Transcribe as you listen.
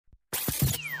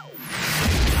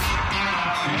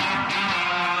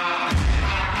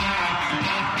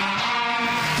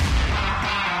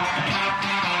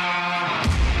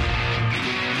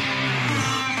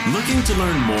Looking to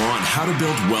learn more on how to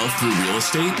build wealth through real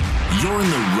estate? You're in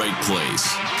the right place.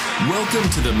 Welcome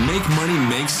to the Make Money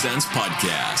Make Sense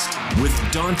podcast with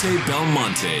Dante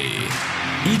Belmonte.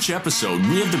 Each episode,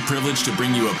 we have the privilege to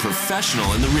bring you a professional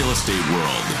in the real estate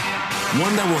world.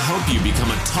 One that will help you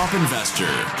become a top investor,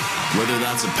 whether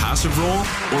that's a passive role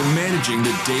or managing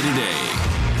the day-to-day.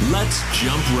 Let's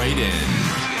jump right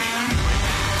in.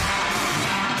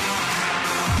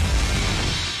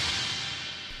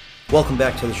 Welcome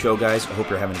back to the show, guys. I hope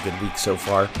you're having a good week so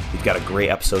far. We've got a great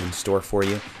episode in store for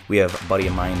you. We have a buddy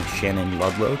of mine, Shannon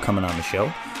Ludlow, coming on the show.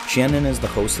 Shannon is the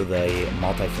host of the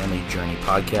Multifamily Journey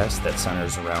podcast that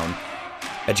centers around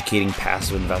educating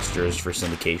passive investors for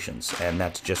syndications, and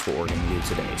that's just what we're going to do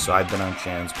today. So I've been on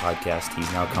Shannon's podcast.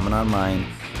 He's now coming on mine,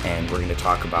 and we're going to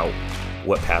talk about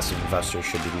what passive investors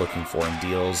should be looking for in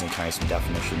deals and kind of some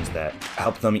definitions that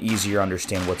help them easier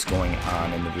understand what's going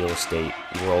on in the real estate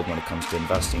world when it comes to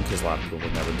investing, because a lot of people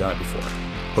have never done it before.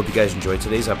 Hope you guys enjoyed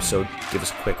today's episode. Give us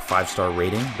a quick 5-star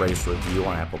rating, write us a review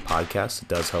on Apple Podcasts. It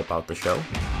does help out the show,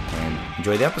 and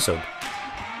enjoy the episode.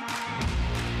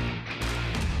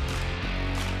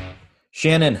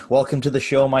 Shannon, welcome to the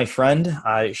show, my friend.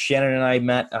 Shannon and I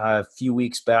met a few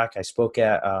weeks back. I spoke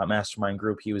at a mastermind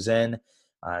group he was in.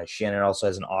 Shannon also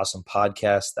has an awesome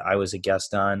podcast that I was a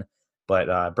guest on.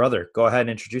 But brother, go ahead and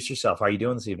introduce yourself. How are you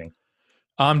doing this evening?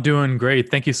 I'm doing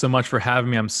great. Thank you so much for having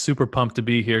me. I'm super pumped to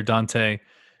be here, Dante.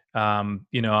 I'm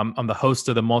the host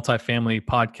of the Multifamily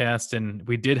podcast, and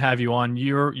we did have you on.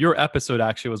 Your episode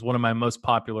actually was one of my most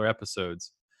popular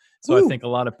episodes. So Woo! I think a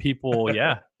lot of people,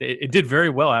 it did very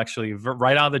well actually,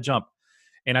 right out of the jump.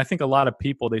 And I think a lot of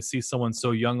people, they see someone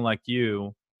so young like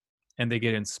you, and they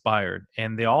get inspired.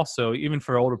 And they also, even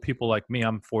for older people like me,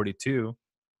 I'm 42,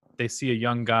 they see a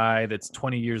young guy that's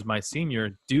 20 years my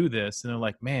senior do this, and they're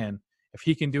like, man, if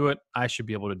he can do it, I should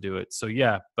be able to do it. So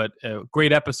yeah, but a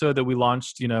great episode that we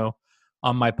launched,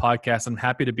 on my podcast. I'm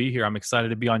happy to be here. I'm excited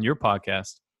to be on your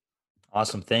podcast.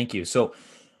 Awesome. Thank you. So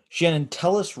Shannon,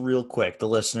 tell us real quick, the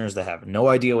listeners that have no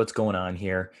idea what's going on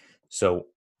here. So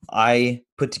I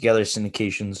put together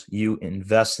syndications. You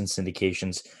invest in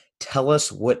syndications. Tell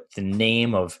us what the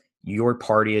name of your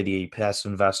party of the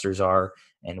passive investors are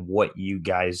and what you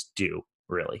guys do,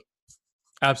 really.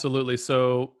 Absolutely.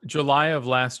 So July of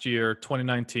last year,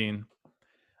 2019,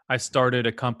 I started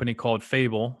a company called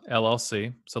Fable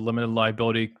LLC. It's a limited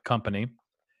liability company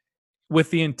with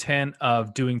the intent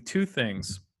of doing two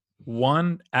things.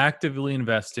 One, actively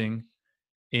investing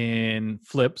in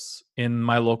flips in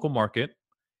my local market,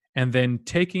 and then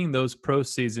taking those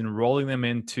proceeds and rolling them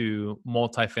into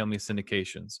multifamily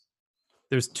syndications.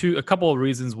 There's a couple of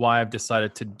reasons why I've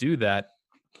decided to do that.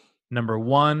 Number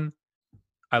one,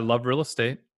 I love real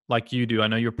estate like you do. I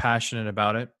know you're passionate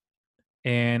about it.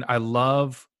 And I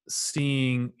love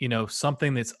seeing,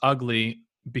 something that's ugly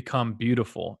become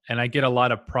beautiful. And I get a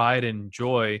lot of pride and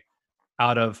joy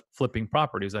out of flipping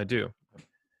properties. I do.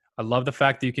 I love the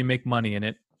fact that you can make money in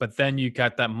it, but then you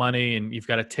got that money and you've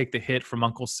got to take the hit from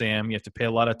Uncle Sam. You have to pay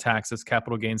a lot of taxes,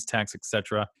 capital gains tax,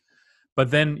 etc.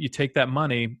 But then you take that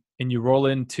money and you roll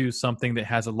into something that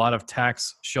has a lot of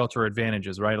tax shelter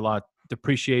advantages, right? A lot of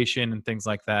depreciation and things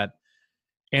like that.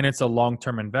 And it's a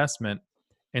long-term investment.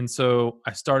 And so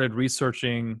I started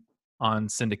researching on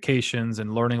syndications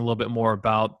and learning a little bit more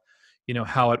about,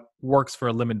 how it works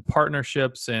for limited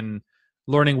partnerships and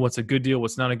learning what's a good deal,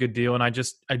 what's not a good deal. And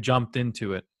I jumped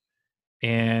into it.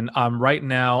 And right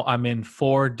now I'm in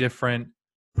 4 different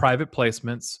private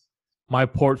placements. My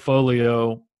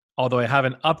portfolio, although I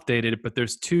haven't updated it, but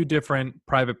there's 2 different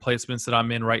private placements that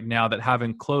I'm in right now that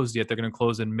haven't closed yet. They're going to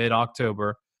close in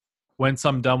mid-October. Once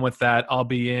I'm done with that, I'll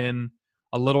be in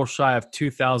a little shy of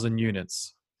 2,000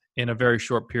 units in a very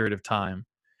short period of time.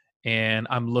 And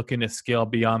I'm looking to scale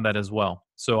beyond that as well.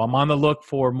 So I'm on the look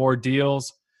for more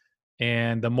deals.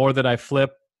 And the more that I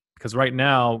flip, because right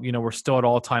now, we're still at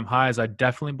all-time highs. I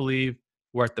definitely believe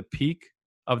we're at the peak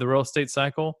of the real estate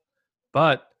cycle.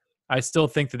 But I still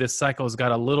think that this cycle has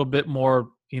got a little bit more,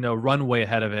 runway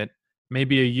ahead of it,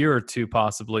 maybe a year or 2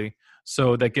 possibly.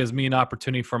 So that gives me an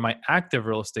opportunity for my active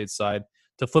real estate side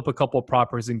to flip a couple of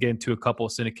properties and get into a couple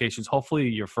of syndications. Hopefully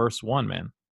your first one,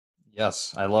 man.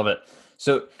 Yes, I love it.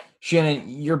 So Shannon,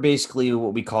 you're basically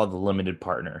what we call the limited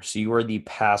partner. So you are the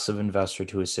passive investor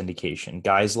to a syndication.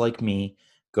 Guys like me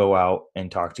go out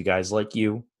and talk to guys like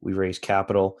you. We raise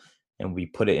capital and we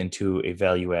put it into a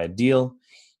value add deal.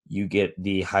 You get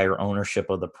the higher ownership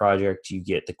of the project. You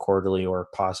get the quarterly or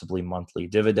possibly monthly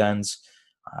dividends.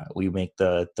 We make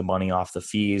the money off the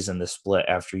fees and the split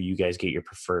after you guys get your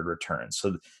preferred returns.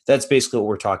 So that's basically what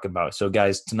we're talking about. So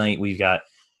guys, tonight we've got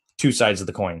 2 sides of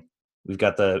the coin. We've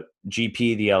got the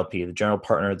GP, the LP, the general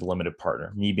partner, the limited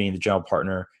partner, me being the general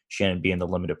partner, Shannon being the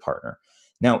limited partner.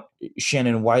 Now,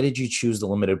 Shannon, why did you choose the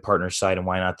limited partner side and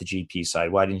why not the GP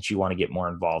side? Why didn't you want to get more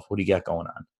involved? What do you got going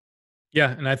on?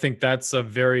 Yeah, and I think that's a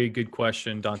very good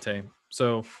question, Dante.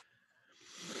 So,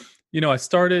 I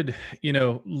started,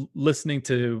 listening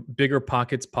to Bigger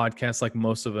Pockets podcasts like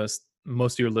most of us.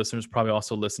 Most of your listeners probably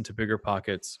also listen to Bigger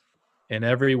Pockets. And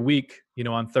every week,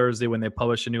 on Thursday when they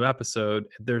publish a new episode,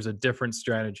 there's a different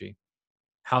strategy.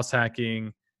 House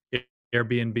hacking,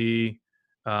 Airbnb,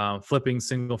 flipping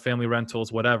single family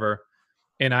rentals, whatever.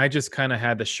 And I just kind of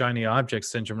had the shiny object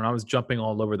syndrome and I was jumping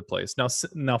all over the place.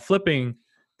 Now flipping,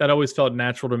 that always felt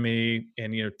natural to me.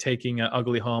 And, taking an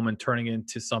ugly home and turning it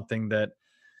into something that,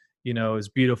 is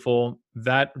beautiful.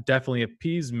 That definitely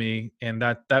appeased me. And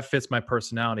that fits my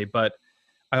personality. But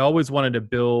I always wanted to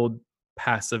build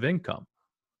passive income.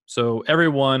 So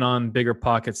everyone on Bigger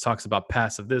Pockets talks about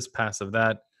passive this, passive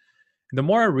that. The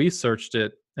more I researched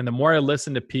it and the more I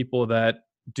listened to people that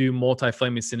do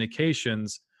multifamily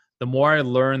syndications, the more I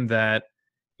learned that,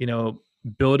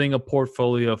 building a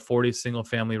portfolio of 40 single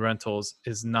family rentals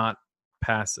is not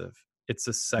passive. It's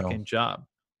a second job.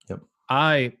 Yep.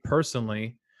 I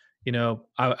personally,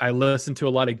 I listen to a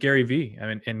lot of Gary Vee.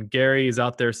 And Gary is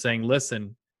out there saying,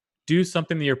 listen, do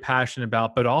something that you're passionate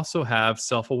about, but also have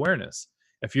self-awareness.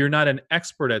 If you're not an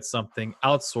expert at something,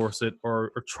 outsource it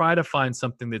or try to find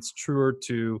something that's truer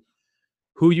to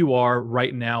who you are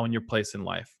right now in your place in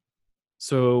life.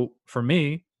 So for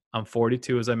me, I'm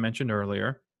 42, as I mentioned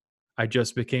earlier. I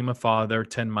just became a father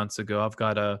 10 months ago. I've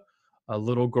got a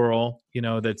little girl,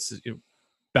 that's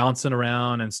bouncing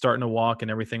around and starting to walk and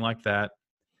everything like that.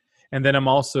 And then I'm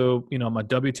also, I'm a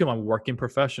W-2, I'm a working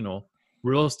professional.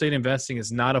 Real estate investing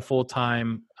is not a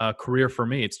full-time career for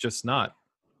me. It's just not.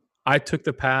 I took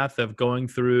the path of going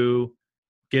through,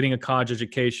 getting a college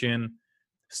education,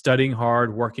 studying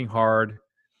hard, working hard,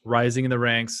 rising in the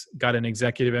ranks, got an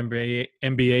executive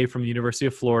MBA from the University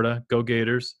of Florida, go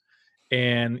Gators.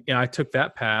 And I took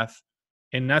that path,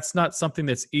 and that's not something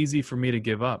that's easy for me to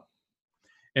give up.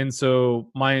 And so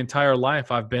my entire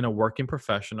life, I've been a working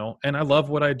professional, and I love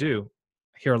what I do.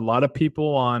 I hear a lot of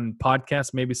people on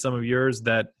podcasts, maybe some of yours,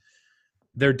 that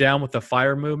they're down with the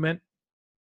FIRE movement.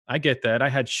 I get that. I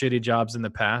had shitty jobs in the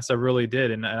past. I really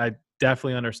did. And I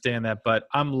definitely understand that. But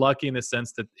I'm lucky in the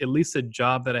sense that at least the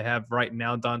job that I have right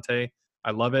now, Dante,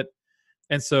 I love it.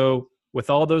 And so with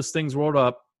all those things rolled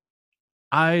up,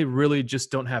 I really just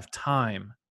don't have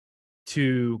time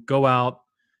to go out,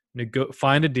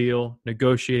 find a deal,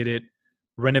 negotiate it,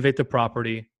 renovate the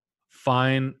property,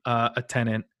 find a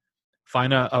tenant,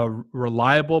 find a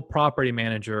reliable property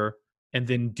manager, and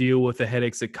then deal with the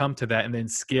headaches that come to that, and then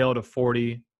scale to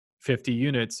 40, 50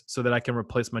 units so that I can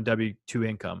replace my W-2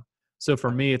 income. So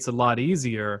for me, it's a lot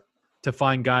easier to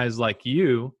find guys like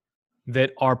you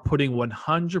that are putting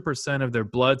 100% of their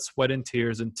blood, sweat, and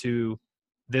tears into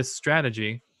this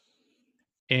strategy.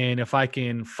 And if I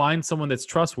can find someone that's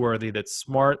trustworthy, that's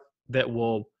smart, that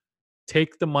will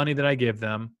take the money that I give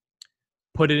them,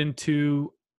 put it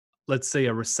into, let's say,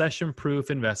 a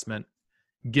recession-proof investment,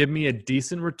 give me a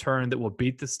decent return that will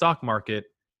beat the stock market,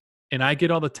 and I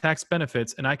get all the tax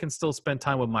benefits, and I can still spend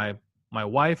time with my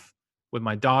wife, with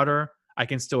my daughter, I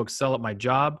can still excel at my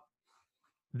job,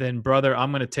 then brother,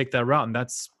 I'm going to take that route. And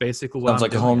that's basically what Sounds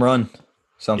like doing. A home run.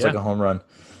 Sounds like a home run.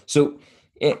 So,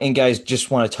 and guys, just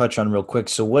want to touch on real quick.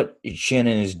 So what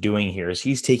Shannon is doing here is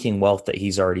he's taking wealth that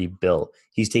he's already built.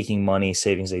 He's taking money,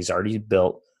 savings that he's already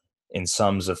built in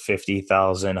sums of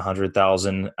 50,000,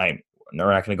 100,000. We're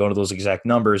not going to go into those exact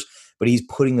numbers, but he's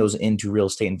putting those into real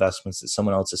estate investments that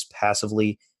someone else is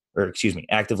actively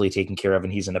taking care of,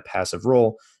 and he's in a passive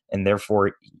role, and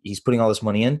therefore he's putting all this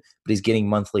money in, but he's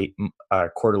getting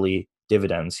quarterly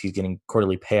dividends. He's getting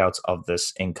quarterly payouts of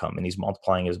this income, and he's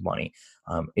multiplying his money.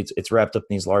 It's wrapped up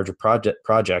in these larger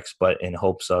projects, but in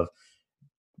hopes of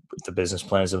if the business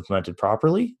plan is implemented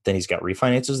properly, then he's got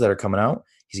refinances that are coming out.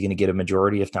 He's going to get a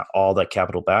majority, if not all, that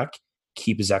capital back,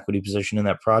 keep his equity position in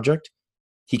that project.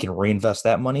 He can reinvest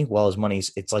that money while his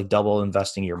money's, it's like double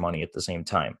investing your money at the same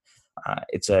time.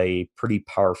 It's a pretty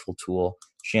powerful tool.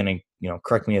 Shannon,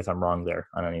 correct me if I'm wrong there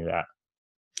on any of that.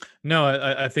 No,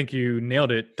 I think you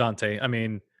nailed it, Dante. I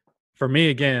mean, for me,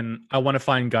 again, I want to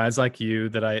find guys like you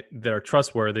that are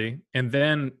trustworthy. And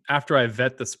then after I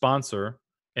vet the sponsor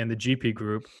and the GP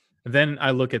group, then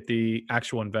I look at the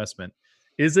actual investment.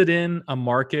 Is it in a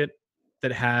market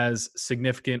that has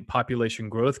significant population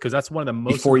growth? Because that's one of the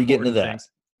most Before you get into that, things.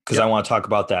 Because I want to talk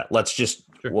about that. Let's just,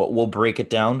 we'll break it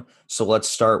down. So let's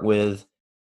start with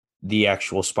the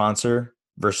actual sponsor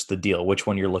versus the deal, which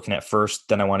one you're looking at first.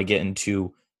 Then I want to get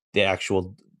into the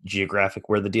actual geographic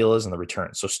where the deal is and the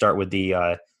return. So start with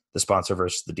the sponsor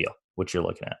versus the deal, which you're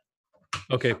looking at.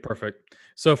 Okay, perfect.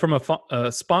 So from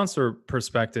a sponsor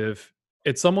perspective,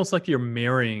 it's almost like you're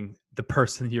marrying the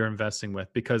person you're investing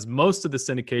with, because most of the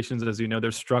syndications, as you know,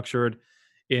 they're structured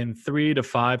in 3 to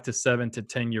 5 to 7 to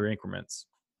 10-year increments.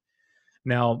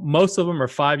 Now, most of them are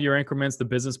 5-year increments, the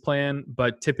business plan,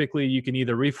 but typically you can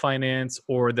either refinance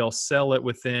or they'll sell it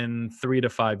within 3 to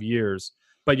 5 years.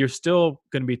 But you're still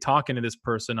going to be talking to this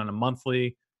person on a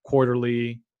monthly,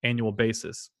 quarterly, annual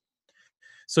basis.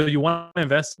 So you want to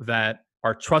invest that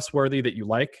are trustworthy, that you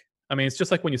like. I mean, it's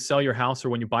just like when you sell your house or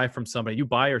when you buy from somebody, you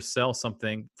buy or sell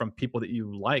something from people that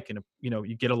you like and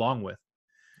you get along with.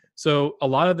 So a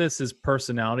lot of this is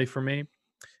personality for me.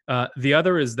 The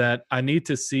other is that I need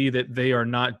to see that they are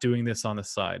not doing this on the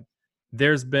side.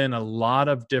 There's been a lot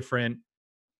of different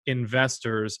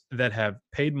investors that have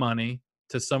paid money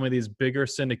to some of these bigger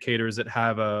syndicators that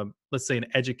have let's say, an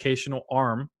educational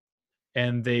arm,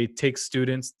 and they take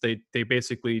students, they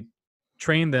basically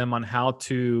train them on how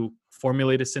to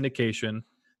formulate a syndication.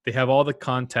 They have all the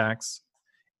contacts,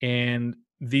 and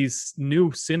these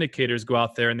new syndicators go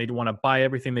out there and they want to buy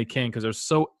everything they can because they're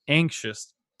so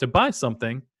anxious to buy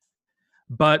something,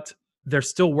 but they're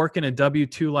still working a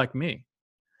W-2 like me.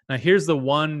 Now, here's the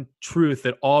one truth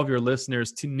that all of your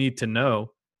listeners need to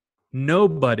know.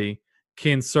 Nobody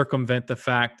can circumvent the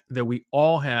fact that we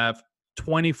all have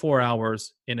 24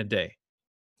 hours in a day.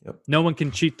 Yep. No one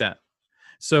can cheat that.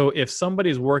 So if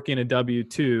somebody's working a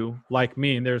W-2 like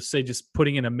me, and they're, say, just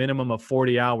putting in a minimum of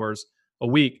 40 hours a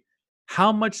week,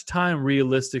 how much time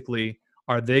realistically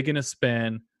are they going to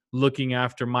spend looking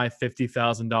after my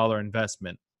 $50,000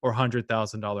 investment or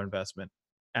 $100,000 investment?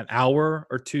 An hour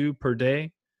or two per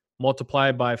day,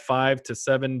 multiplied by 5 to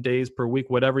 7 days per week,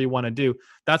 whatever you want to do.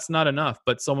 That's not enough.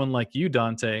 But someone like you,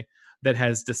 Dante, that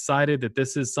has decided that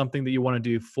this is something that you want to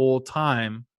do full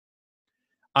time,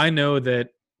 I know that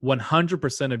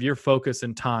 100% of your focus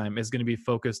and time is going to be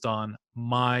focused on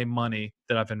my money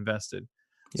that I've invested.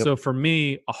 Yep. So for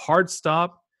me, a hard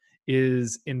stop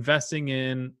is investing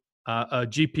in a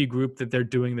GP group that they're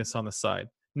doing this on the side.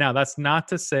 Now, that's not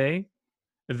to say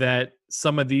that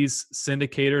some of these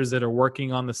syndicators that are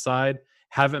working on the side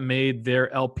haven't made their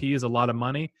LPs a lot of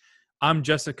money. I'm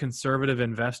just a conservative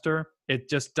investor. It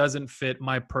just doesn't fit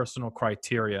my personal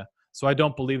criteria. So I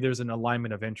don't believe there's an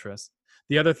alignment of interest.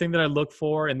 The other thing that I look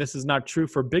for, and this is not true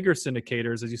for bigger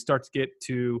syndicators as you start to get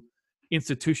to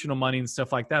institutional money and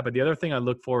stuff like that, but the other thing I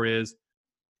look for is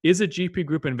a GP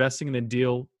group investing in a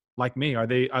deal like me? Are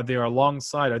they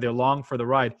alongside? Are they along for the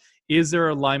ride? Is there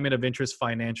alignment of interest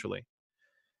financially?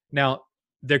 Now,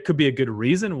 there could be a good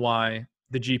reason why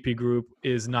the GP group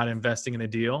is not investing in a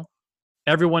deal.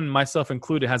 Everyone, myself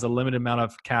included, has a limited amount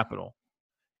of capital.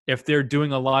 If they're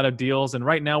doing a lot of deals, and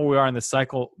right now we are in the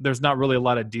cycle, there's not really a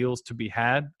lot of deals to be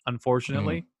had,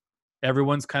 unfortunately.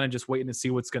 Everyone's kind of just waiting to see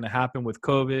what's going to happen with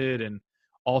COVID. And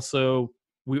also,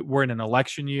 we're in an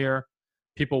election year.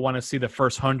 People want to see the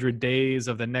first 100 days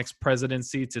of the next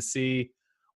presidency to see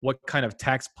what kind of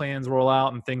tax plans roll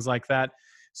out and things like that.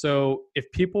 So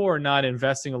if people are not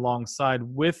investing alongside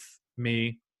with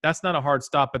me, that's not a hard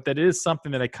stop, but that is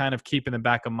something that I kind of keep in the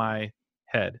back of my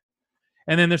head.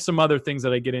 And then there's some other things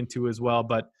that I get into as well.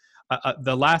 But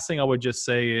the last thing I would just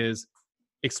say is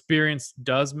experience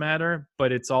does matter,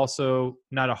 but it's also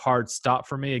not a hard stop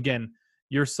for me. Again,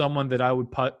 you're someone that I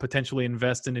would potentially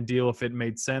invest in a deal if it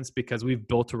made sense because we've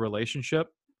built a relationship.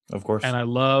 Of course. And I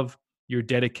love your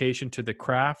dedication to the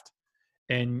craft.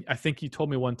 And I think you told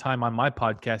me one time on my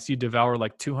podcast, you devour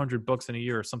like 200 books in a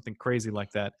year or something crazy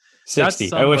like that.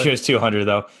 60. I wish it was 200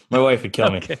 though. My wife would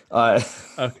kill me.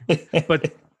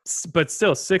 Okay. But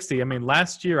still 60. I mean,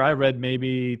 last year I read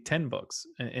maybe 10 books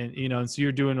and so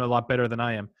you're doing a lot better than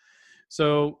I am.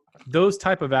 So those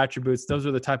type of attributes, those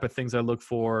are the type of things I look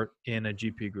for in a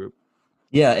GP group.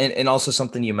 Yeah. And also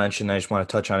something you mentioned, I just want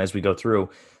to touch on as we go through,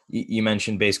 you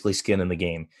mentioned basically skin in the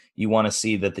game. You want to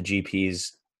see that the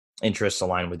GP's interests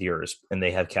align with yours and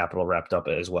they have capital wrapped up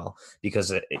as well.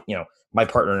 Because, my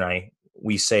partner and I,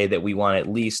 we say that we want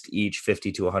at least each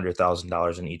 $50,000 to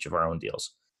 $100,000 in each of our own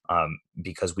deals.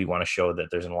 Because we want to show that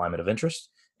there's an alignment of interest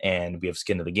and we have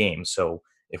skin in the game. So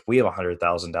if we have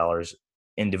 $100,000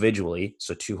 individually,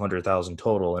 so $200,000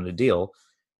 total in a deal,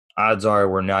 odds are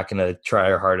we're not going to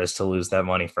try our hardest to lose that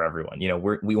money for everyone.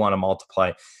 We want to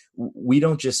multiply. We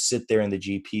don't just sit there in the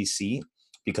GP seat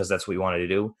because that's what we wanted to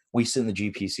do. We sit in the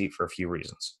GP seat for a few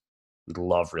reasons. We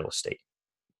love real estate.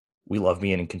 We love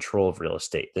being in control of real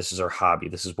estate. This is our hobby.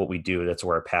 This is what we do. That's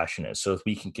where our passion is. So if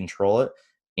we can control it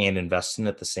and invest in it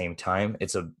at the same time,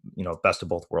 it's a best of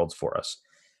both worlds for us.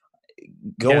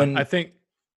 I think.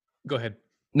 Go ahead.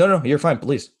 No, you're fine.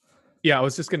 Please. Yeah, I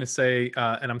was just going to say,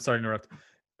 and I'm sorry to interrupt.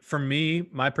 For me,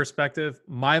 my perspective,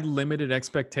 my limited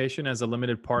expectation as a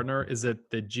limited partner is that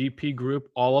the GP group,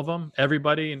 all of them,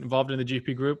 everybody involved in the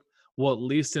GP group, will at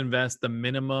least invest the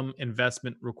minimum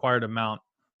investment required amount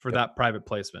for Yep. that private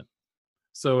placement.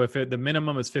 So if the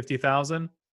minimum is 50,000,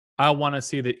 I want to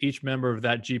see that each member of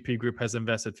that GP group has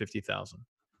invested 50,000.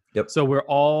 Yep. So we're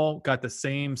all got the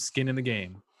same skin in the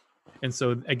game. And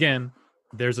so again,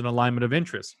 there's an alignment of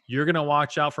interest. You're going to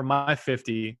watch out for my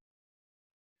 50,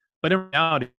 but in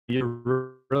reality, as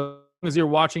long as you're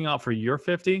watching out for your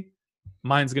 50,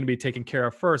 mine's going to be taken care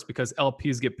of first because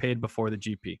LPs get paid before the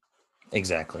GP.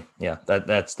 Exactly. Yeah,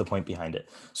 that's the point behind it.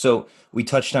 So we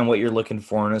touched on what you're looking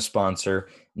for in a sponsor.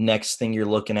 Next thing you're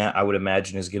looking at, I would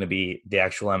imagine, is going to be the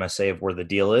actual MSA of where the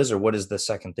deal is, or what is the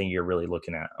second thing you're really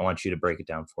looking at? I want you to break it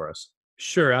down for us.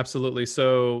 Sure, absolutely.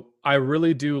 So I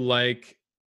really do like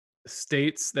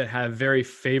states that have very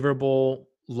favorable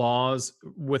laws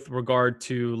with regard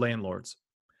to landlords.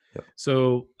 Yep.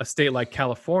 So a state like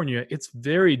California, it's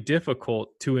very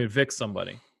difficult to evict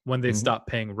somebody when they Mhm. stop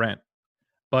paying rent.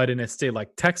 But in a state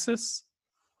like Texas,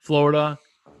 Florida,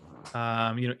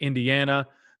 Indiana,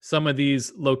 some of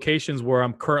these locations where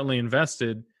I'm currently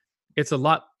invested, it's a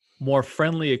lot more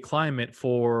friendly a climate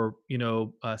for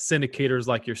syndicators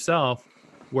like yourself,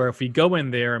 where if we go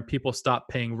in there and people stop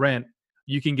paying rent,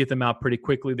 you can get them out pretty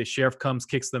quickly. The sheriff comes,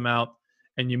 kicks them out,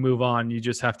 and you move on. You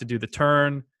just have to do the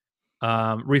turn,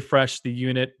 refresh the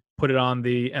unit, put it on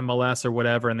the MLS or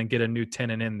whatever, and then get a new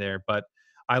tenant in there. But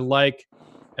I like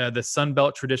the Sun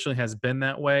Belt traditionally has been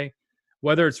that way.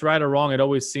 Whether it's right or wrong, it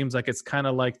always seems like it's kind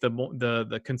of like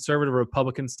the conservative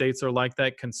Republican states are like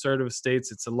that. Conservative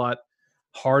states, it's a lot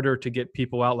harder to get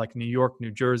people out, like New York,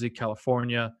 New Jersey,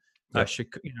 California, Yep.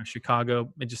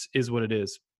 Chicago. It just is what it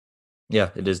is.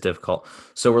 Yeah, it is difficult.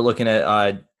 So we're looking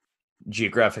at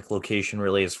geographic location,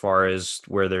 really, as far as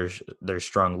where there's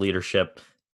strong leadership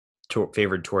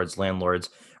favored towards landlords.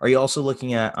 Are you also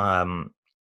looking at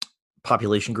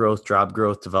population growth, job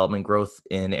growth, development growth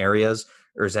in areas,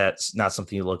 or is that not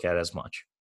something you look at as much?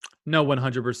 No,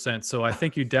 100%. So I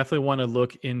think you definitely want to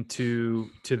look into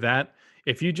that.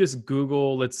 If you just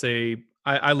Google, let's say,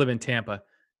 I live in Tampa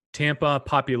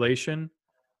population,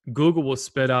 Google will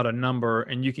spit out a number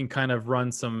and you can kind of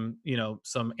run some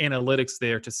analytics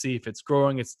there to see if it's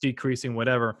growing, it's decreasing,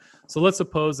 whatever. So let's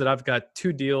suppose that I've got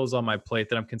two deals on my plate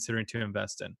that I'm considering to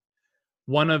invest in.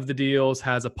 One of the deals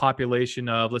has a population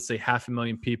of, let's say,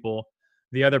 500,000 people.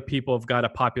 The other people have got a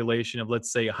population of,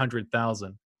 let's say,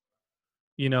 100,000.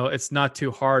 It's not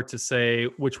too hard to say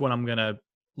which one I'm going to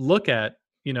look at,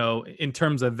 in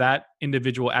terms of that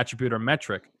individual attribute or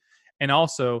metric. And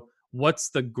also, what's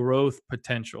the growth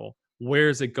potential? Where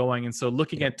is it going? And so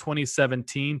looking at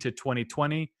 2017 to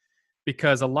 2020,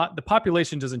 because the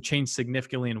population doesn't change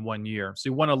significantly in 1 year. So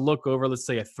you want to look over, let's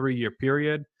say, a 3-year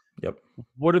period. Yep.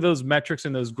 What do those metrics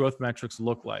and those growth metrics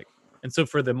look like? And so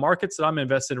for the markets that I'm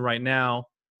invested in right now,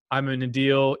 I'm in a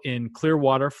deal in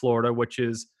Clearwater, Florida, which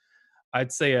is,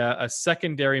 I'd say, a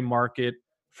secondary market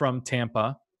from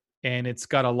Tampa, and it's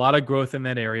got a lot of growth in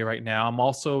that area right now. I'm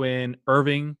also in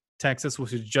Irving, Texas,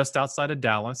 which is just outside of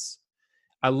Dallas.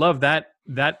 I love that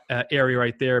area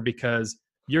right there because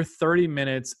you're 30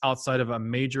 minutes outside of a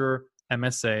major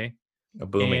MSA. A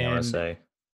booming MSA.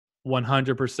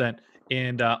 100%.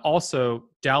 And also,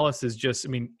 Dallas is just,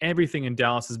 everything in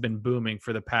Dallas has been booming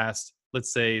for the past,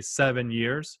 let's say, 7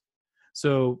 years.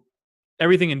 So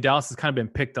everything in Dallas has kind of been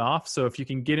picked off. So if you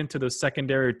can get into those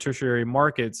secondary or tertiary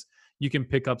markets, you can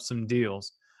pick up some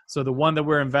deals. So the one that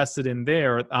I'm invested in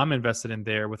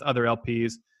there with other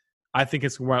LPs, I think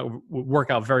it's going to work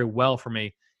out very well for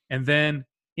me. And then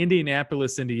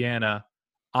Indianapolis, Indiana,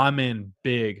 I'm in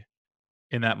big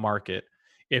in that market.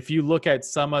 If you look at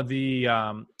some of the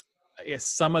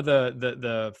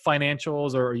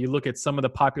financials, or you look at some of the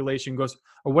population growth,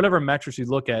 or whatever metrics you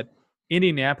look at,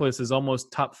 Indianapolis is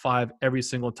almost top 5 every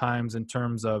single times in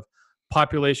terms of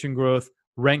population growth,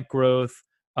 rent growth,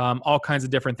 all kinds of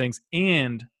different things.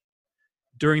 And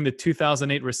during the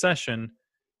 2008 recession,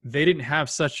 they didn't have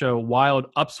such a wild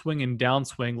upswing and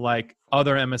downswing like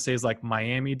other MSAs like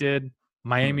Miami did.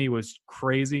 Miami was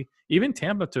crazy. Even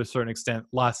Tampa to a certain extent,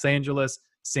 Los Angeles,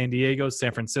 San Diego,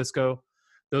 San Francisco,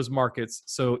 those markets.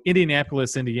 So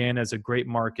Indianapolis, Indiana is a great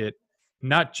market,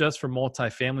 not just for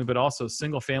multifamily, but also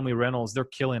single family rentals. They're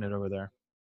killing it over there.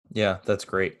 Yeah, that's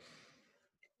great.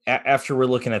 After we're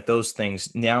looking at those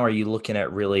things, now are you looking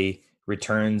at really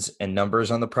returns and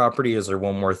numbers on the property? Or is there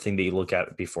one more thing that you look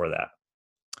at before that?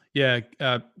 Yeah.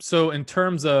 So in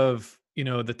terms of,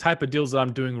 the type of deals that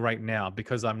I'm doing right now,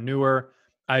 because I'm newer,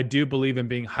 I do believe in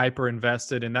being hyper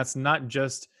invested, and that's not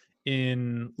just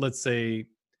in, let's say,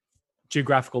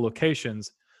 geographical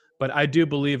locations, but I do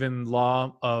believe in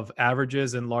law of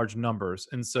averages and large numbers.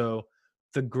 And so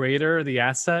the greater the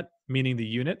asset, meaning the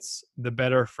units, the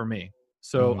better for me.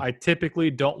 So Hmm. I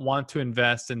typically don't want to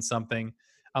invest in something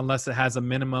unless it has a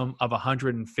minimum of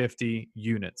 150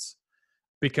 units.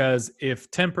 Because if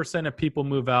 10% of people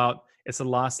move out, it's a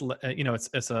loss, it's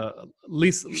You're still a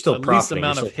least profiting. You're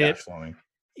amount still of hit. cash flowing.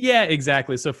 Yeah,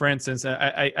 exactly. So, for instance,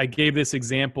 I gave this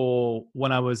example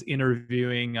when I was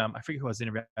interviewing. I forget who I was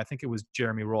interviewing. I think it was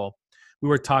Jeremy Roll. We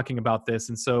were talking about this,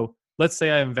 and so let's say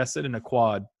I invested in a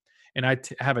quad, and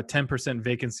have a 10%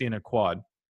 vacancy in a quad.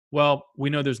 Well, we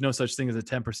know there's no such thing as a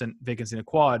 10% vacancy in a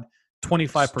quad. It's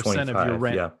 25% of your 25.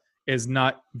 rent Yeah. is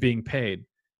not being paid.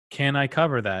 Can I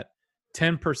cover that?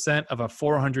 10% of a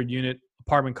 400 unit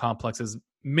apartment complex is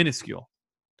minuscule.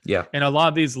 Yeah. And a lot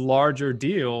of these larger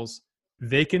deals,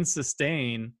 they can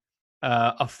sustain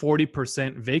a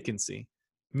 40% vacancy,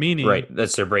 meaning Right.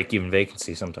 That's their break even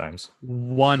vacancy sometimes.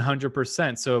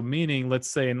 100%. So, meaning, let's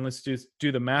say, and let's just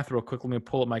do the math real quick. Let me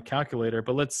pull up my calculator.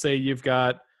 But let's say you've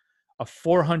got a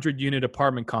 400 unit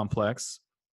apartment complex,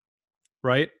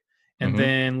 right? And Hmm.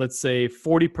 then let's say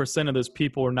 40% of those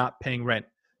people are not paying rent.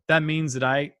 That means that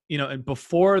and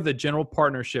before the general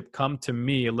partnership come to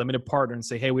me, a limited partner, and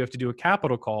say, hey, we have to do a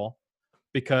capital call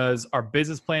because our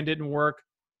business plan didn't work.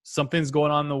 Something's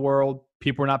going on in the world.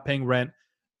 People are not paying rent.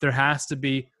 There has to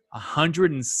be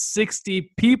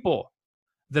 160 people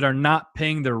that are not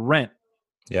paying their rent.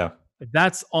 Yeah.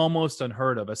 That's almost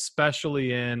unheard of,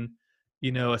 especially in,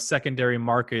 a secondary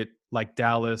market like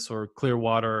Dallas or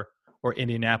Clearwater or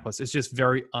Indianapolis. It's just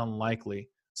very unlikely.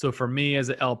 So for me as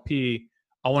an LP,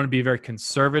 I want to be very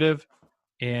conservative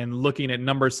and looking at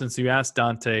numbers. Since you asked,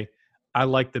 Dante, I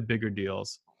like the bigger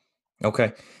deals.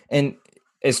 Okay. And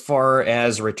as far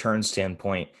as a return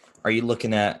standpoint, are you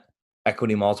looking at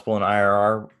equity multiple and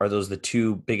IRR? Are those the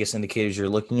two biggest indicators you're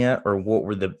looking at, or what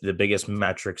were the biggest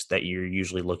metrics that you're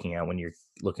usually looking at when you're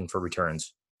looking for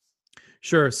returns?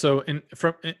 Sure. So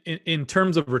in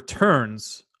terms of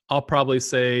returns, I'll probably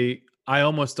say I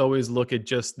almost always look at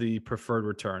just the preferred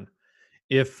return.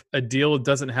 If a deal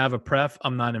doesn't have a pref,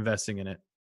 I'm not investing in it.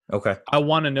 Okay. I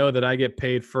want to know that I get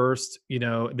paid first.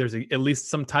 There's at least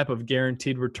some type of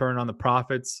guaranteed return on the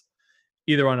profits,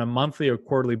 either on a monthly or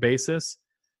quarterly basis.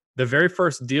 The very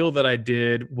first deal that I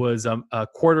did was a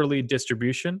quarterly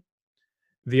distribution.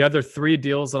 The other three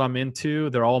deals that I'm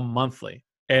into, they're all monthly.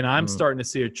 And I'm Mm, starting to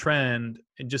see a trend,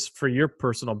 and just for your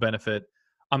personal benefit,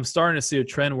 I'm starting to see a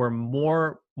trend where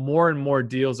more and more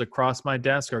deals across my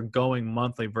desk are going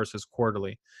monthly versus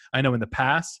quarterly. I know in the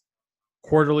past,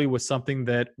 quarterly was something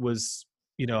that was,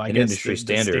 I an guess industry the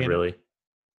standard, standard. really.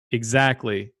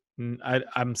 Exactly.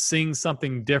 I'm seeing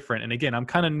something different. And again, I'm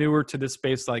kind of newer to this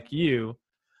space like you,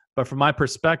 but from my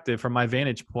perspective, from my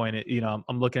vantage point,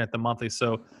 I'm looking at the monthly.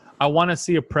 So I want to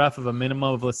see a pref of a minimum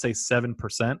of, let's say,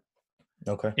 7%.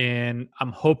 Okay. And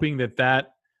I'm hoping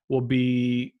that will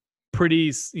be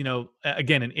pretty,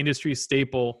 again, an industry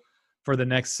staple for the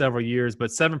next several years. But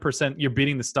 7%, you're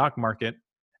beating the stock market.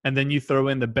 And then you throw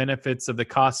in the benefits of the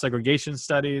cost segregation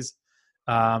studies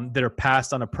that are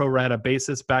passed on a pro rata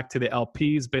basis back to the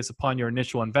LPs based upon your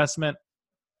initial investment.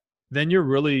 Then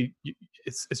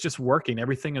it's just working.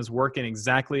 Everything is working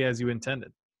exactly as you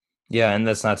intended. Yeah, and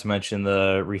that's not to mention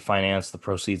the refinance, the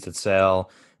proceeds at sale,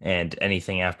 and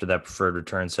anything after that preferred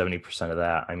return, 70% of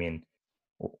that. I mean,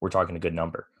 we're talking a good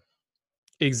number.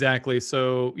 Exactly.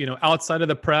 So, outside of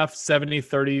the pref,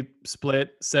 70-30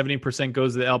 split, 70%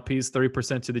 goes to the LPs,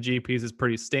 30% to the GPs is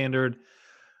pretty standard.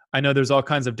 I know there's all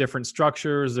kinds of different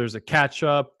structures. There's a catch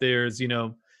up.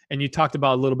 And you talked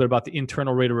about a little bit about the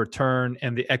internal rate of return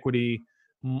and the equity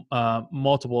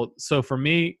multiple. So for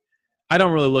me, I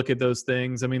don't really look at those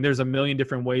things. I mean, there's a million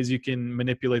different ways you can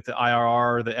manipulate the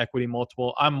IRR or the equity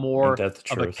multiple. I'm Ain't more that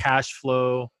the of a truth? cash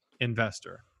flow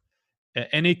investor.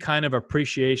 Any kind of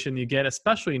appreciation you get,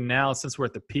 especially now since we're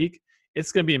at the peak,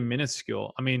 it's going to be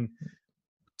minuscule. I mean,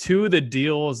 two of the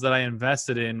deals that I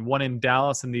invested in, one in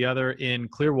Dallas and the other in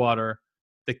Clearwater,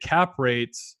 the cap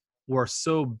rates were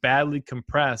so badly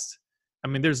compressed. I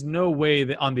mean, there's no way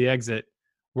that on the exit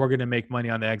we're going to make money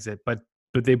on the exit, but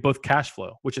they both cash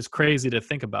flow, which is crazy to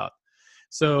think about.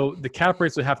 So the cap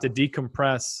rates would have to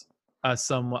decompress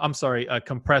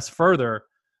compress further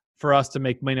for us to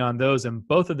make money on those. And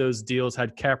both of those deals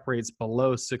had cap rates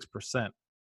below 6%,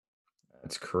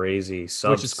 That's crazy. which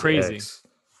Sub is crazy. six.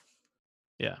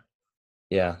 Yeah.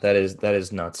 Yeah, that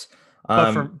is nuts.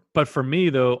 But Um, for me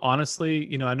though, honestly,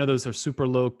 I know those are super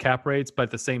low cap rates, but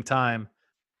at the same time,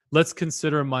 let's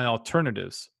consider my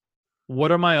alternatives.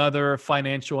 what are my other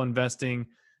financial investing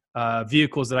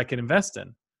vehicles that I can invest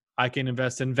in? I can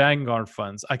invest in Vanguard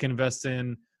funds. I can invest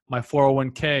in my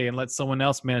 401k and let someone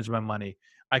else manage my money.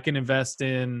 I can invest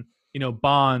in,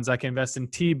 bonds. I can invest in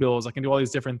T-bills. I can do all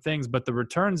these different things, but the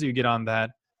returns you get on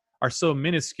that are so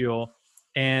minuscule,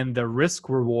 and the risk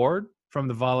reward from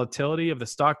the volatility of the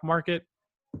stock market,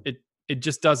 it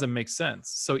just doesn't make sense.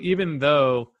 So even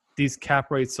though these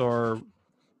cap rates are,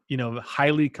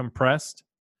 highly compressed,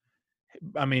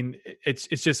 I mean, it's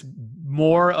just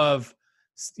more of,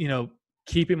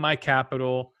 keeping my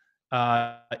capital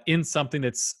in something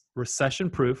that's recession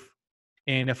proof.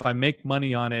 And if I make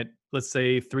money on it, let's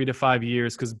say 3 to 5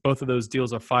 years, because both of those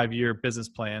deals are 5-year business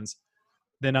plans,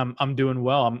 then I'm doing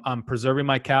well. I'm preserving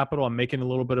my capital. I'm making a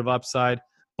little bit of upside,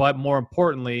 but more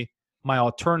importantly, my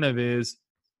alternative is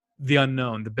the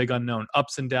unknown, the big unknown,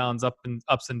 ups and downs,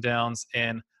 ups and downs,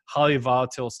 and highly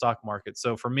volatile stock market.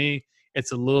 So for me,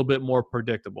 it's a little bit more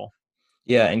predictable.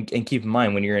 Yeah, and keep in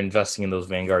mind when you're investing in those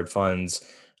Vanguard funds,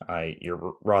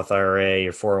 your Roth IRA,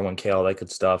 your 401k, all that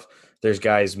good stuff, there's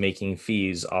guys making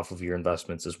fees off of your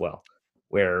investments as well.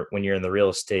 Where when you're in the real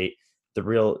estate,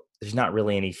 there's not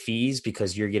really any fees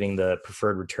because you're getting the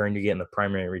preferred return, you're getting the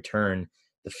primary return.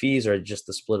 The fees are just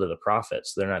the split of the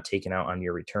profits. They're not taken out on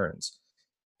your returns.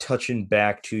 Touching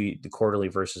back to the quarterly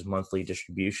versus monthly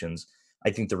distributions,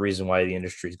 I think the reason why the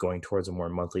industry is going towards a more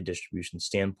monthly distribution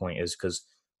standpoint is because,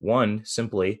 one,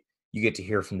 simply, you get to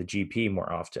hear from the GP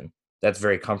more often. That's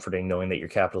very comforting, knowing that your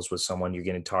capital's with someone you're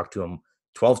going to talk to them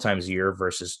 12 times a year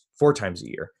versus 4 times a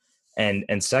year.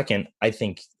 And second, I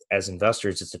think as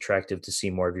investors, it's attractive to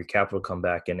see more of your capital come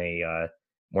back in a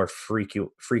more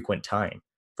frequent time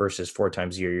versus 4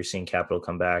 times a year. You're seeing capital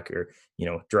come back, or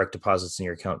direct deposits in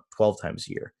your account 12 times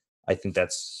a year. I think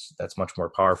that's much more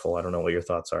powerful. I don't know what your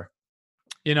thoughts are.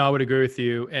 I would agree with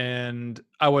you. And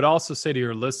I would also say to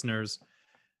your listeners,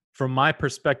 from my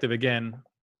perspective, again,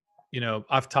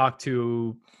 I've talked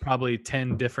to probably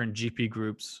 10 different GP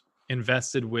groups,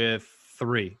 invested with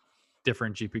 3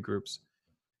 different GP groups.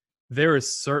 There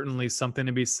is certainly something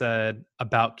to be said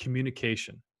about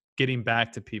communication, getting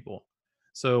back to people.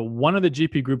 So one of the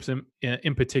GP groups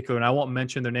in particular, and I won't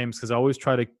mention their names because I always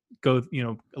try to go,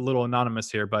 a little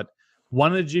anonymous here, but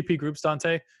one of the GP groups,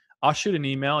 Dante, I'll shoot an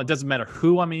email. It doesn't matter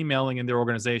who I'm emailing in their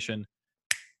organization.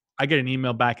 I get an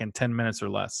email back in 10 minutes or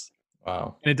less.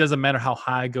 Wow. And it doesn't matter how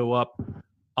high I go up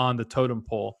on the totem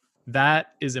pole.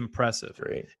 That is impressive.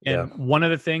 Great. And one of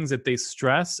the things that they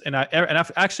stress, and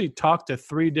I've actually talked to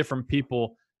 3 different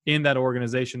people in that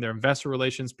organization. They're investor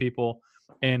relations people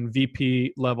and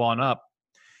VP level on up.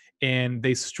 And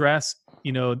they stress,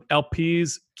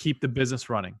 LPs keep the business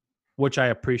running, which I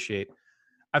appreciate.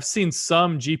 I've seen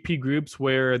some GP groups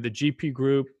where the GP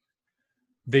group,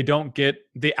 they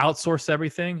outsource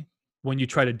everything. When you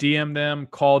try to DM them,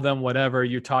 call them, whatever,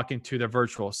 you're talking to their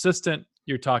virtual assistant,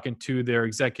 you're talking to their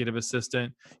executive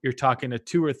assistant, you're talking to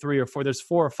 2 or 3 or 4, there's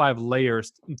 4 or 5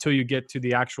 layers until you get to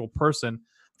the actual person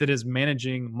that is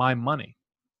managing my money.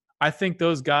 I think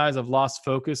those guys have lost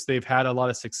focus. They've had a lot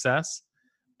of success,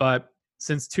 but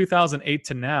since 2008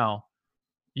 to now,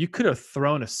 you could have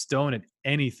thrown a stone at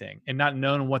anything and not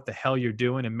known what the hell you're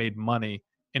doing and made money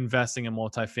investing in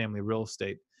multifamily real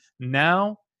estate.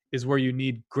 Now is where you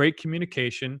need great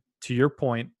communication, to your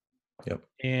point. Yep.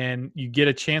 And you get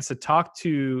a chance to talk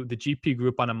to the GP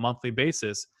group on a monthly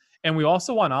basis. And we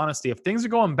also want honesty. If things are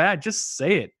going bad, just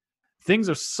say it. Things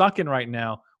are sucking right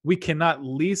now. We cannot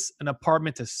lease an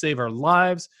apartment to save our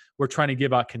lives. We're trying to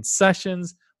give out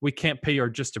concessions. We can't pay our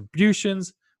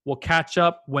distributions. We'll catch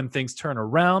up when things turn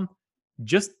around.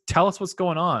 Just tell us what's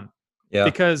going on. Yeah.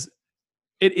 Because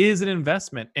it is an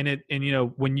investment. And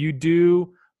when you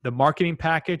do the marketing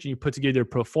package and you put together a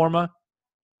pro forma,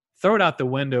 throw it out the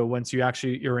window once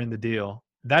you're in the deal.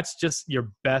 That's just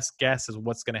your best guess is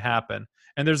what's going to happen.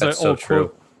 And there's an old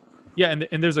quote. Yeah,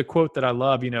 and there's a quote that I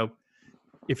love,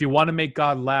 if you want to make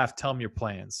God laugh, tell him your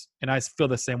plans. And I feel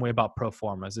the same way about pro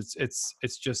formas.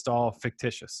 It's just all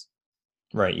fictitious.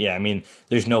 Right. Yeah. I mean,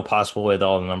 there's no possible way that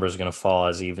all the numbers are going to fall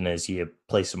even as you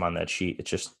place them on that sheet. It's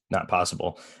just not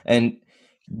possible. And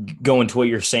going to what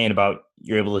you're saying about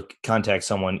you're able to contact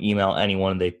someone, email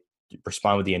anyone, they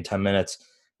respond with you in 10 minutes.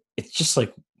 It's just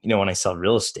like, when I sell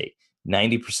real estate,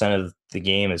 90% of the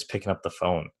game is picking up the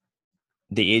phone.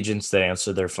 The agents that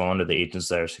answer their phone are the agents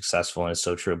that are successful. And it's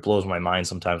so true. It blows my mind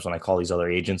sometimes when I call these other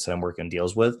agents that I'm working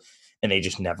deals with and they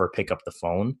just never pick up the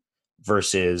phone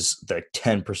versus the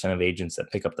 10% of agents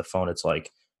that pick up the phone. It's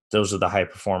like, those are the high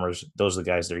performers. Those are the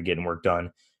guys that are getting work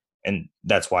done. And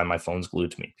that's why my phone's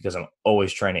glued to me, because I'm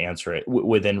always trying to answer it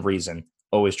within reason.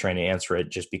 always trying to answer it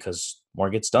just because more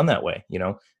gets done that way,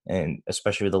 and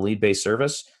especially with the lead-based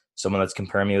service, someone that's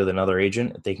comparing me with another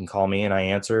agent, if they can call me and I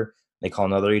answer, they call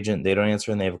another agent, they don't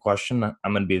answer and they have a question,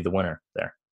 I'm going to be the winner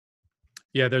there.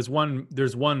 Yeah, there's one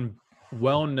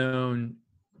well-known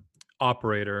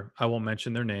operator. I won't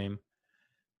mention their name,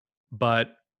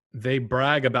 but they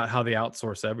brag about how they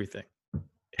outsource everything.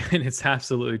 And it's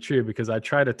absolutely true, because I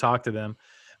try to talk to them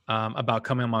about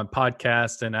coming on my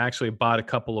podcast, and I actually bought a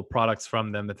couple of products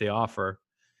from them that they offer.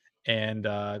 And,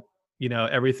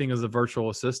 everything is a virtual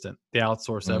assistant. They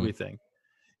outsource everything.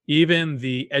 Even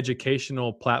the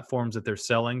educational platforms that they're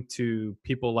selling to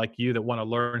people like you that want to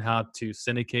learn how to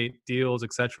syndicate deals,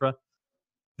 etc.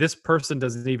 This person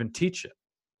doesn't even teach it.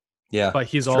 Yeah. But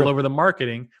he's all true. over the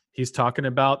marketing. He's talking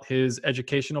about his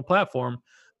educational platform,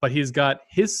 but he's got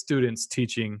his students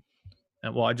teaching.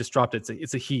 And well, I just dropped it.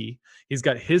 It's a he. He's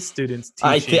got his students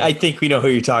teaching. I think we know who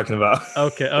you're talking about.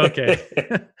 Okay.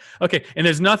 Okay. And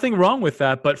there's nothing wrong with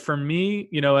that. But for me,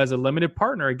 as a limited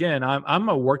partner, again, I'm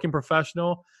a working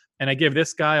professional, and I give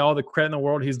this guy all the credit in the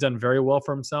world. He's done very well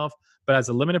for himself. But as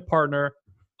a limited partner,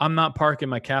 I'm not parking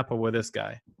my capital with this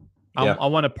guy. I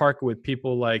want to park with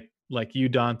people like you,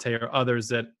 Dante, or others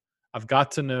that I've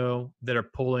got to know, that are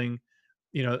pulling,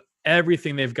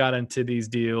 everything they've got into these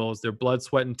deals, their blood,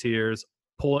 sweat, and tears,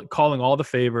 calling all the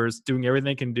favors, doing everything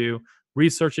they can do,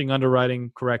 researching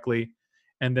underwriting correctly,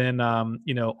 and then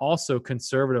also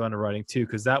conservative underwriting too,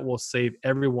 because that will save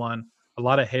everyone a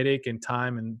lot of headache and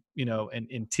time, and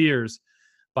and tears,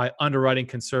 by underwriting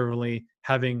conservatively,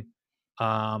 having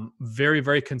very,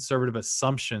 very conservative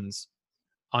assumptions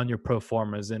on your pro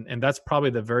formas. And that's probably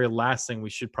the very last thing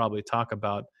we should probably talk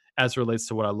about as relates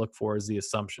to what I look for, is the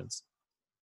assumptions.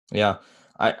 Yeah.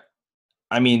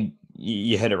 I mean,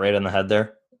 you hit it right on the head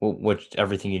there, which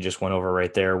everything you just went over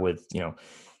right there with,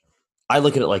 I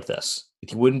look at it like this.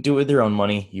 If you wouldn't do it with your own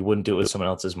money, you wouldn't do it with someone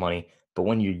else's money. But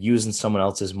when you're using someone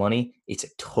else's money, it's a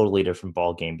totally different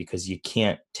ball game, because you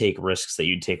can't take risks that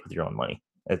you'd take with your own money.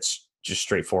 It's just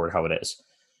straightforward how it is.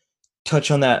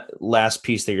 Touch on that last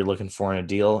piece that you're looking for in a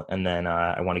deal, and then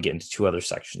I want to get into two other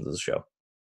sections of the show.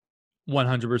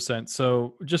 100%.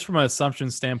 So just from an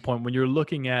assumption standpoint, when you're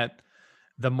looking at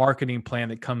the marketing plan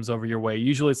that comes over your way,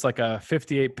 usually it's like a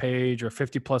 58 page or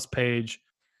 50 plus page,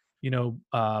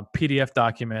 PDF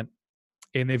document,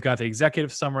 and they've got the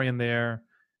executive summary in there.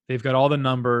 They've got all the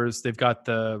numbers, they've got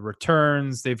the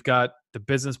returns, they've got the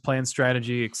business plan,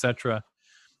 strategy, etc.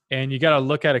 And you got to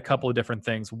look at a couple of different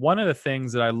things. One of the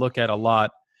things that I look at a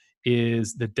lot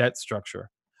is the debt structure,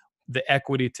 the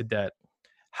equity to debt.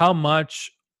 How much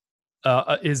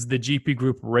is the GP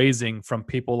group raising from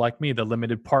people like me, the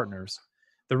limited partners?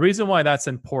 The reason why that's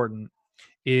important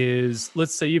is,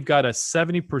 let's say you've got a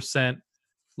 70%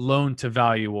 loan to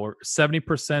value, or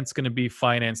 70% is going to be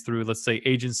financed through, let's say,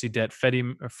 agency debt, Freddie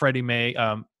Mac,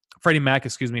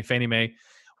 Fannie Mae,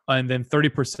 and then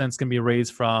 30% is going to be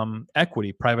raised from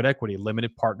equity, private equity,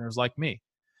 limited partners like me.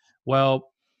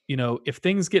 Well, if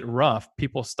things get rough,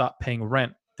 people stop paying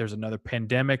rent. There's another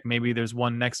pandemic. Maybe there's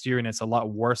one next year and it's a lot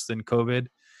worse than COVID,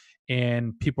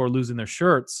 and people are losing their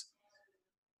shirts.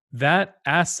 That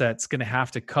asset's going to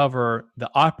have to cover the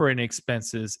operating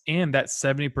expenses, and that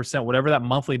 70%, whatever that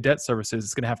monthly debt service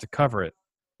is going to have to cover it,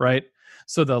 right?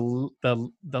 So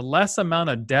the less amount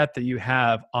of debt that you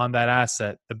have on that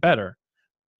asset, the better.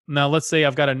 Now, let's say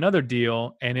I've got another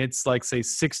deal and it's like, say,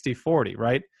 60-40,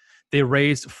 right? They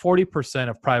raised 40%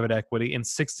 of private equity and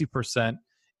 60%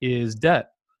 is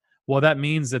debt. Well, that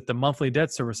means that the monthly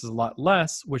debt service is a lot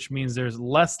less, which means there's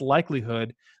less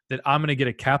likelihood that I'm going to get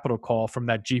a capital call from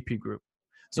that GP group.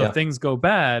 So if things go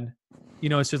bad,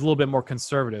 it's just a little bit more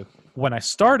conservative. When I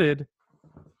started,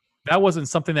 that wasn't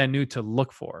something that I knew to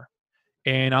look for.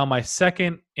 And on my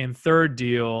second and third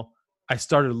deal, I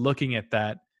started looking at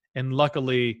that. And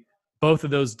luckily, both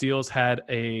of those deals had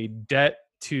a debt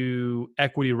to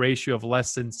equity ratio of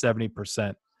less than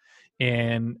 70%.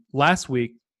 And last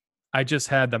week, I just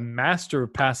had the master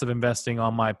of passive investing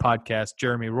on my podcast,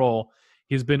 Jeremy Roll.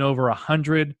 He's been over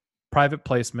 100 private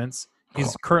placements.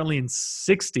 He's currently in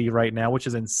 60 right now, which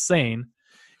is insane.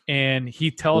 And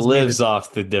he tells me lives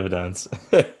off the dividends.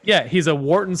 Yeah, he's a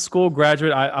Wharton School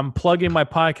graduate. I'm plugging my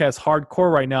podcast hardcore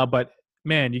right now, but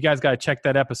man, you guys got to check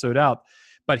that episode out.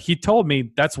 But he told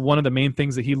me that's one of the main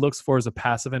things that he looks for as a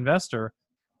passive investor.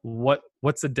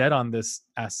 What's the debt on this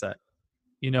asset?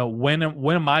 When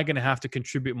am I going to have to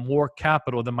contribute more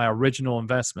capital than my original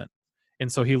investment?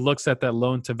 And so he looks at that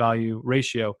loan to value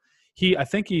ratio. I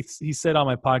think he said on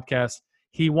my podcast,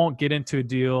 he won't get into a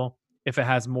deal if it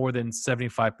has more than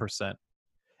 75%.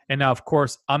 And now, of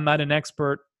course, I'm not an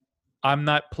expert. I'm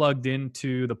not plugged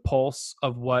into the pulse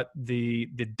of what the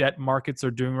debt markets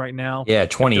are doing right now. Yeah, If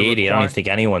they're 2080. I don't even requiring, think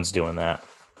anyone's doing that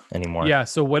anymore. yeah,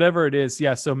 so whatever it is,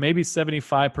 yeah, so maybe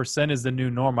 75% is the new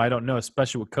norm. I don't know,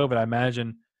 especially with COVID. I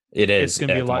imagine It it's is going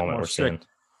to be a at the lot moment more we're seeing. strict,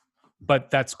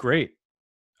 but that's great.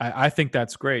 I think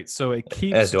that's great. So it As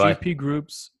keeps do I. GP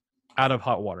groups out of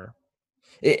hot water.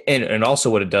 And also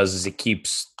what it does is it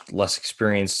keeps less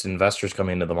experienced investors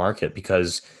coming into the market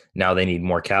because now they need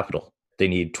more capital. They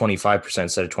need 25%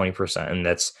 instead of 20%. And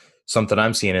that's something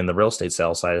I'm seeing in the real estate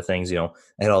sales side of things. I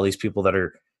had all these people that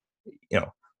are,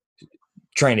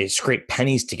 trying to scrape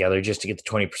pennies together just to get the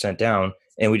 20% down.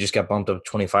 And we just got bumped up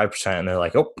to 25%. And they're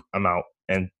like, oh, I'm out.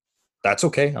 And that's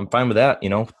okay. I'm fine with that.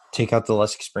 Take out the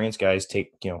less experienced guys,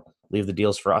 leave the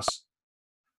deals for us.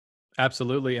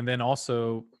 Absolutely. And then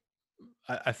also,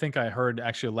 I think I heard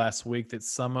actually last week that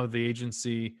some of the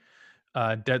agency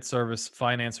debt service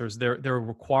financiers, they're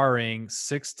requiring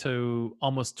 6 to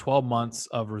almost 12 months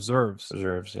of reserves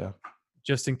Reserves, yeah.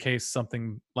 just in case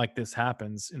something like this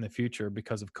happens in the future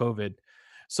because of COVID.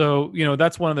 So,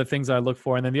 that's one of the things I look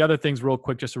for. And then the other things real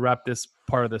quick, just to wrap this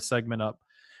part of the segment up,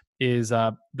 is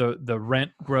the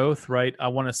rent growth, right? I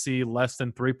want to see less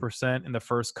than 3% in the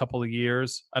first couple of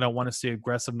years. I don't want to see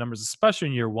aggressive numbers, especially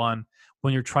in year one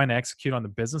when you're trying to execute on the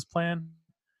business plan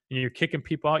and you're kicking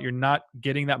people out. You're not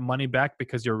getting that money back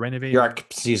because you're renovating. Your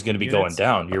occupancy is going to be going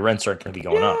down. Your rents aren't going to be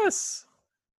going up. Yes.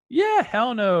 Yeah,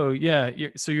 hell no. Yeah.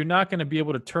 So you're not going to be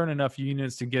able to turn enough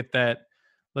units to get that,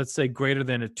 let's say, greater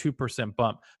than a 2%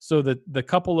 bump. So the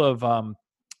couple of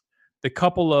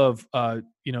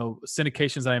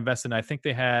syndications I invested in, I think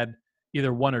they had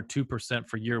either 1 or 2%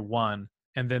 for year one,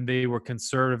 and then they were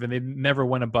conservative and they never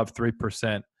went above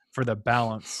 3% for the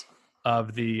balance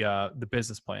of the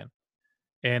business plan.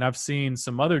 And I've seen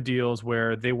some other deals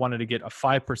where they wanted to get a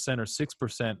 5% or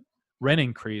 6% rent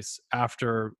increase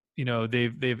after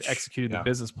they've executed the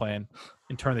business plan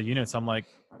and turned the units. I'm like,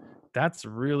 I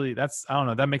don't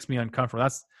know, that makes me uncomfortable.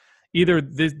 That's either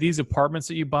these apartments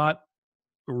that you bought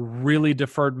really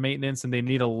deferred maintenance and they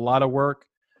need a lot of work,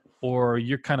 or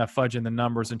you're kind of fudging the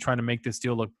numbers and trying to make this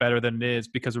deal look better than it is.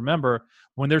 Because remember,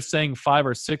 when they're saying 5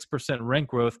 or 6% rent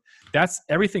growth, that's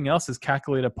everything else is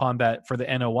calculated upon that for the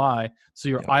NOI. So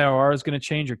your IRR is going to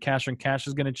change, your cash on cash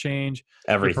is going to change.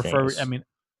 Everything.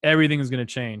 Everything is going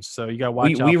to change. So you got to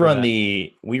watch out.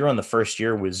 We run the first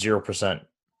year with 0%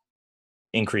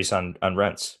 increase on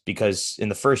rents, because in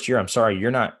the first year, I'm sorry,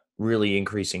 you're not really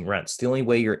increasing rents. The only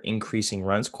way you're increasing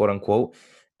rents, quote unquote,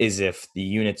 is if the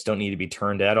units don't need to be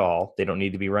turned at all, they don't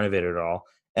need to be renovated at all,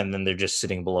 and then they're just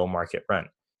sitting below market rent.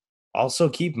 Also,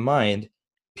 keep in mind,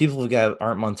 people who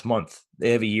aren't month to month.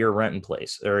 They have a year rent in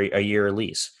place or a year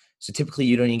lease. So typically,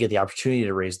 you don't even get the opportunity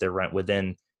to raise their rent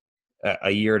within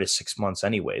a year to 6 months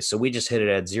anyway. So we just hit it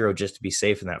at 0 just to be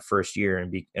safe in that first year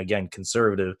and be, again,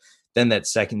 conservative. Then that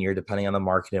second year, depending on the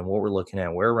market and what we're looking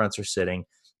at, where rents are sitting,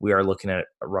 we are looking at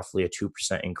roughly a 2%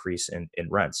 increase in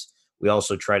rents. We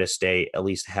also try to stay at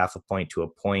least half a point to a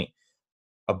point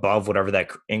above whatever that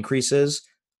increase is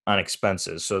on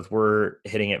expenses. So if we're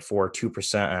hitting it for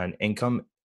 2% on income,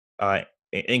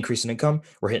 increase in income,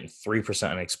 we're hitting 3%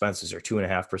 on expenses or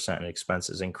 2.5% on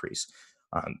expenses increase.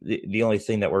 The only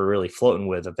thing that we're really floating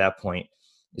with at that point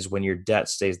is when your debt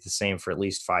stays the same for at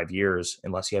least 5 years,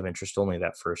 unless you have interest only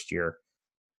that first year.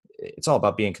 It's all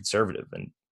about being conservative,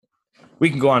 and we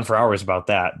can go on for hours about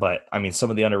that, but I mean, some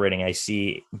of the underwriting I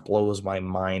see blows my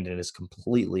mind and is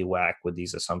completely whack with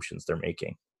these assumptions they're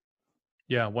making.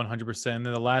 Yeah, 100%. And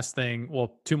then the last thing,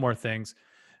 well, 2 more things.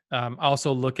 I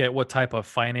also look at what type of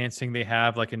financing they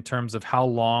have, like in terms of how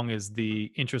long is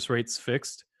the interest rates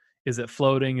fixed? Is it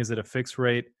floating? Is it a fixed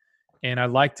rate? And I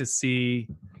like to see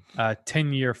a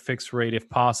 10-year fixed rate if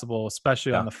possible,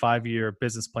 especially on the 5-year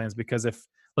business plans, because if,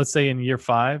 let's say in year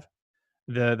 5,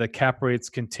 the cap rates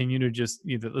continue to just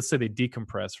let's say they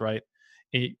decompress, right?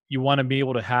 You want to be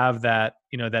able to have that,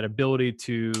 that ability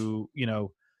to,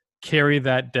 carry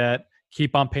that debt,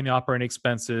 keep on paying the operating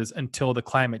expenses until the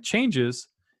climate changes,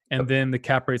 and then the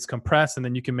cap rates compress, and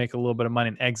then you can make a little bit of money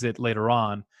and exit later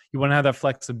on. You want to have that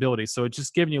flexibility. So it's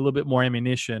just giving you a little bit more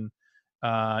ammunition,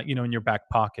 in your back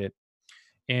pocket.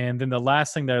 And then the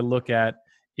last thing that I look at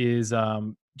is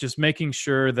just making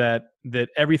sure that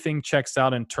everything checks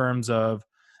out in terms of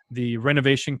the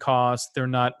renovation costs. They're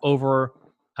not over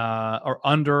or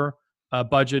under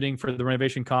budgeting for the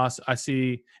renovation costs.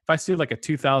 If I see like a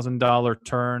 $2,000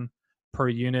 turn per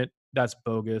unit, that's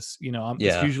bogus.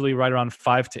 It's usually right around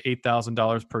 $5,000 to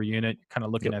 $8,000 per unit. Kind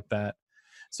of looking at that.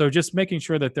 So just making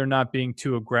sure that they're not being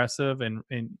too aggressive, and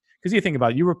because you think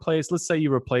about it, let's say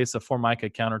you replace a Formica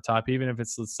countertop, even if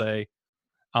it's, let's say,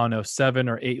 I don't know, 7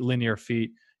 or 8 linear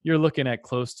feet, you're looking at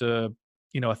close to,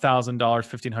 $1,000,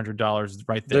 $1,500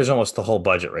 right There's there. almost the whole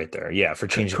budget right there. Yeah, for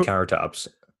changing countertops.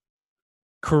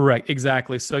 Correct.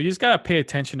 Exactly. So you just got to pay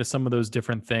attention to some of those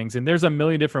different things. And there's a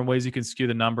million different ways you can skew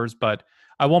the numbers, but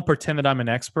I won't pretend that I'm an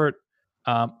expert.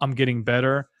 I'm getting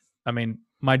better. I mean,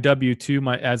 my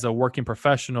W-2, as a working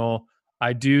professional,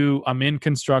 I'm in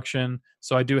construction.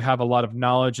 So I do have a lot of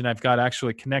knowledge, and I've got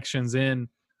actually connections in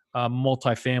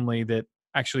multifamily that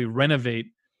actually renovate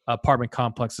apartment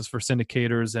complexes for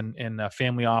syndicators and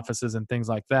family offices and things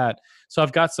like that. So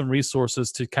I've got some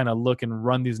resources to kind of look and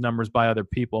run these numbers by other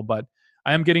people, but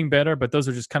I am getting better, but those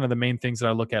are just kind of the main things that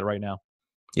I look at right now.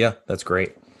 Yeah, that's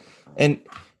great. And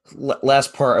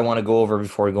last part I want to go over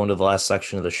before we go into the last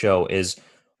section of the show is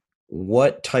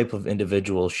what type of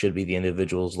individuals should be the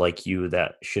individuals like you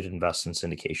that should invest in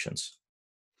syndications?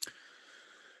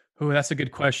 Oh, that's a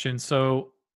good question.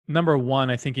 So, number one,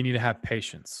 I think you need to have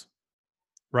patience,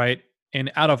 right?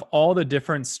 And out of all the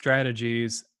different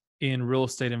strategies in real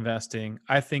estate investing,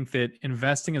 I think that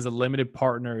investing as a limited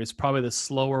partner is probably the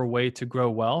slower way to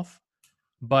grow wealth,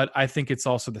 but I think it's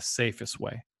also the safest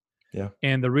way. Yeah.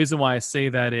 And the reason why I say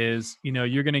that is,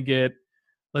 you're going to get,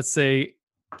 let's say,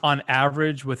 on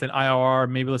average with an IRR,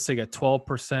 maybe let's say a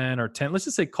 12% or 10, let's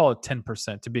just say call it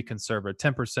 10% to be conservative,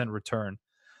 10% return.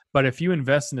 But if you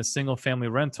invest in a single family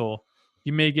rental,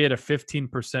 you may get a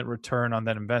 15% return on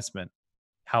that investment.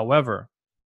 However,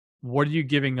 what are you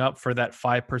giving up for that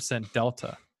 5%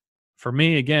 delta? For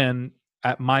me, again,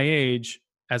 at my age,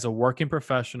 as a working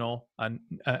professional,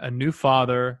 a new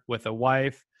father with a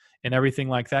wife and everything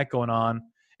like that going on,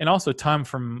 and also time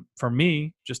for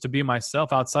me just to be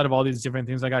myself outside of all these different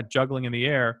things I got juggling in the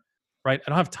air, right? I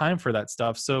don't have time for that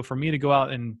stuff. So for me to go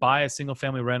out and buy a single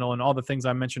family rental and all the things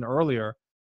I mentioned earlier,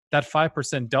 that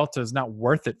 5% delta is not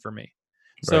worth it for me.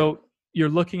 So Right. you're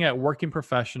looking at working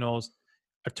professionals,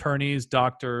 attorneys,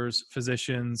 doctors,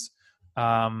 physicians,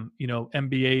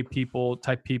 MBA people,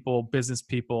 type people, business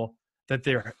people that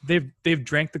they've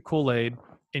drank the Kool-Aid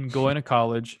in going to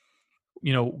college,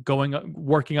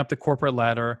 working up the corporate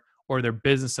ladder, or they're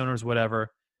business owners,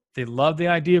 whatever. They love the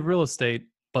idea of real estate,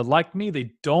 but like me,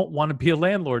 they don't want to be a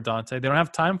landlord, Dante. They don't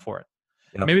have time for it.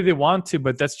 Yep. Maybe they want to,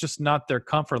 but that's just not their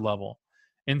comfort level.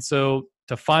 And so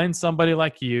to find somebody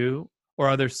like you or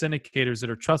other syndicators that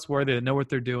are trustworthy, that know what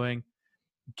they're doing,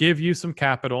 give you some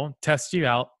capital, test you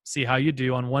out, see how you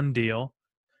do on one deal.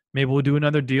 Maybe we'll do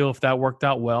another deal if that worked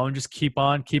out well, and just keep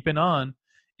on keeping on.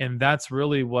 And that's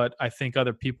really what I think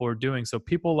other people are doing. So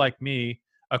people like me,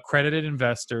 accredited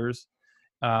investors,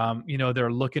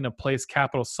 they're looking to place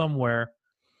capital somewhere,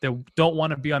 that don't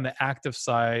want to be on the active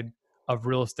side of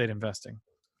real estate investing.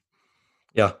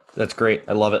 Yeah, that's great.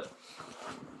 I love it.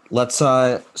 Let's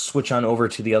switch on over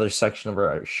to the other section of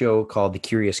our show called the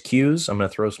Curious Q's. I'm going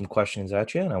to throw some questions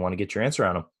at you, and I want to get your answer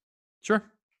on them. Sure.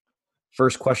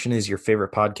 First question is your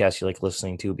favorite podcast you like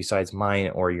listening to besides mine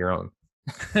or your own?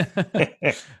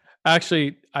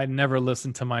 Actually, I never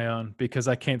listen to my own because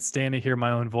I can't stand to hear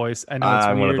my own voice. I know it's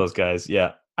I'm weird. one of those guys.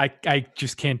 Yeah. I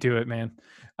just can't do it, man.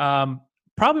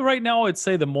 Probably right now, I'd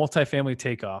say the Multifamily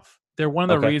Takeoff. They're one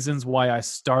of the reasons why I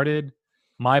started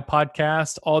my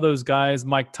podcast. All those guys,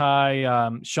 Mike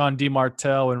Ty, Sean D.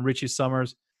 Martell, and Richie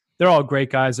Summers, they're all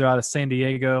great guys. They're out of San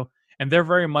Diego, and they're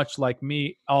very much like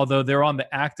me, although they're on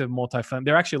the active multifamily.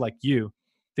 They're actually like you.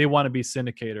 They want to be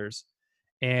syndicators.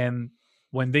 And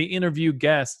when they interview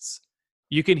guests,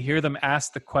 you can hear them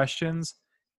ask the questions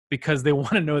because they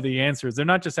want to know the answers. They're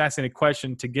not just asking a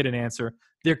question to get an answer.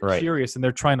 They're curious and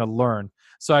they're trying to learn.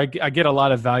 So I get a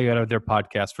lot of value out of their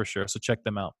podcast for sure. So check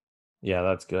them out. Yeah,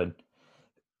 that's good.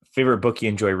 Favorite book you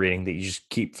enjoy reading that you just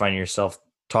keep finding yourself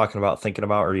talking about, thinking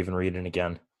about, or even reading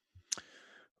again?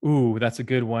 Ooh, that's a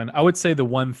good one. I would say The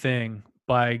One Thing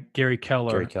by Gary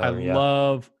Keller. I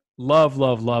love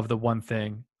The One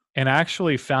Thing. And I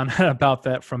actually found out about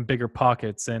that from Bigger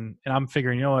Pockets. And I'm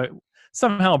figuring, you know what?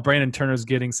 Somehow Brandon Turner's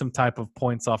getting some type of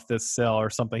points off this sale or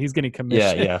something. He's getting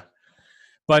commission. Yeah.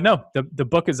 But no, the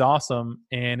book is awesome.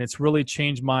 And it's really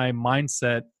changed my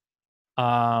mindset,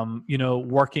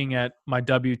 working at my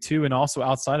W-2 and also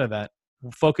outside of that,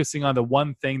 focusing on the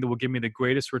one thing that will give me the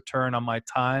greatest return on my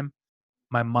time,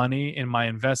 my money, and my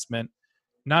investment,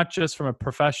 not just from a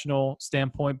professional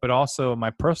standpoint, but also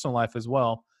my personal life as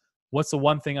well. What's the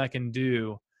one thing I can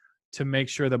do to make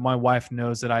sure that my wife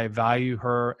knows that I value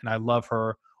her and I love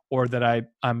her, or that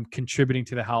I'm contributing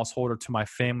to the household or to my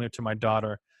family or to my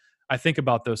daughter? I think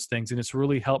about those things, and it's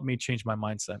really helped me change my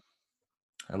mindset.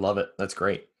 I love it. That's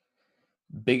great.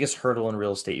 Biggest hurdle in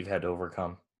real estate you've had to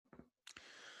overcome?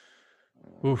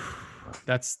 Oof,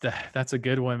 that's a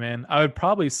good one, man. I would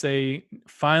probably say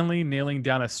finally nailing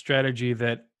down a strategy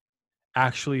that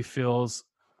actually feels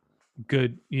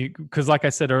good. Because like I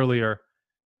said earlier,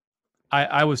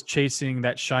 I was chasing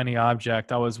that shiny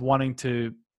object. I was wanting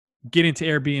to get into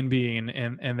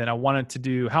Airbnb and then I wanted to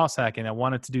do house hacking. I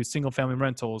wanted to do single family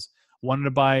rentals, wanted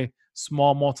to buy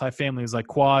small multifamilies like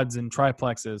quads and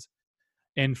triplexes,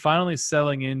 and finally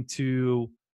selling into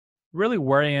really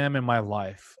where I am in my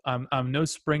life. I'm no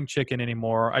spring chicken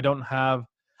anymore. I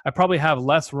probably have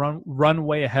less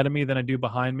runway ahead of me than I do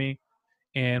behind me.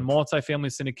 And multifamily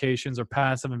syndications or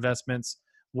passive investments,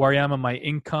 where I am in my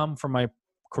income from my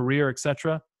career,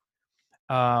 etc.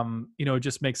 It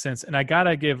just makes sense. And I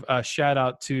gotta give a shout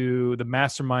out to the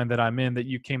mastermind that I'm in that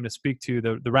you came to speak to,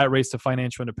 the Rat Race to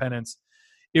Financial Independence.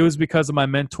 It was because of my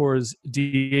mentors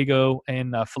Diego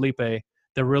and Felipe.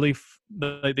 They really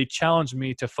they challenged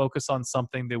me to focus on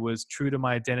something that was true to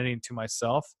my identity and to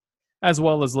myself, as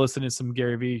well as listening to some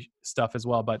Gary Vee stuff as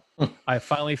well. But I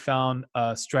finally found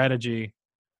a strategy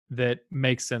that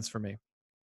makes sense for me.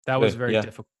 That was Good. very Yeah,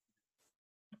 difficult.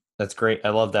 that's great. I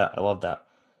love that. I love that.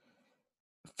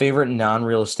 Favorite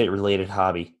non-real estate related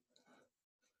hobby?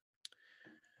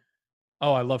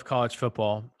 Oh, I love college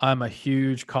football. I'm a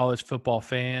huge college football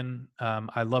fan.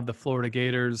 I love the Florida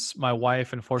Gators. My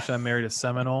wife, unfortunately, I married a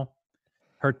Seminole.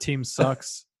 Her team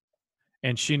sucks,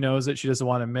 and she knows it. She doesn't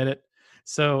want to admit it.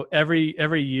 So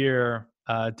every year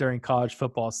during college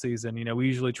football season, we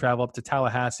usually travel up to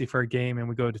Tallahassee for a game, and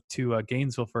we go to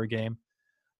Gainesville for a game.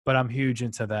 But I'm huge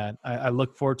into that. I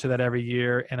look forward to that every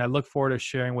year, and I look forward to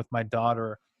sharing with my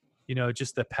daughter,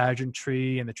 just the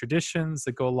pageantry and the traditions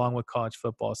that go along with college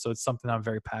football. So it's something I'm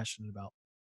very passionate about.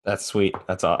 That's sweet.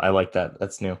 That's all. I like that.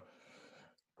 That's new.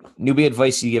 Newbie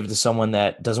advice you give to someone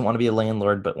that doesn't want to be a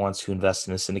landlord but wants to invest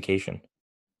in a syndication.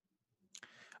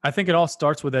 I think it all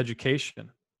starts with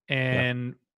education, Yeah.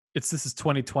 and this is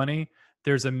 2020.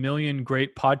 There's a million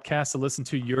great podcasts to listen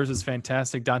to. Yours is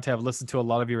fantastic, Dante. I've listened to a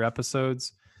lot of your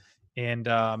episodes, and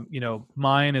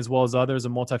mine as well as others, a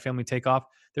multifamily takeoff.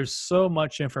 There's so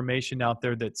much information out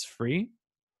there that's free.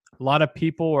 A lot of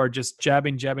people are just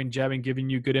jabbing, giving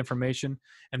you good information,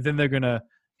 and then they're gonna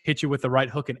hit you with the right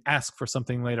hook and ask for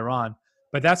something later on.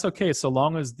 But that's okay, so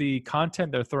long as the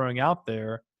content they're throwing out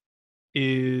there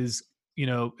is,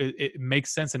 it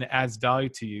makes sense and it adds value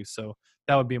to you. So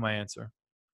that would be my answer.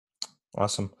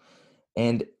 Awesome.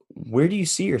 And where do you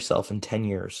see yourself in 10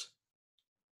 years?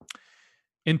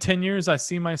 In 10 years, I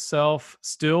see myself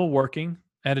still working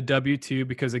at a W-2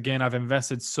 because, again, I've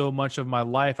invested so much of my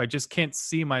life. I just can't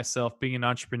see myself being an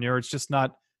entrepreneur. It's just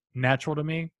not natural to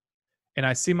me. And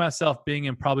I see myself being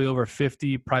in probably over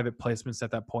 50 private placements at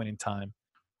that point in time.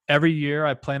 Every year,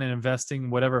 I plan on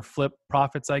investing whatever flip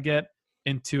profits I get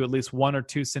into at least one or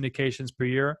two syndications per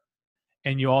year.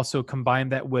 And you also combine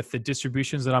that with the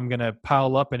distributions that I'm going to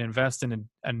pile up and invest in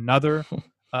another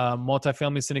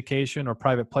multifamily syndication or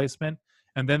private placement,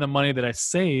 and then the money that I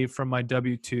save from my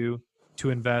W-2 to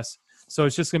invest. So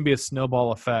it's just going to be a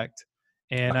snowball effect.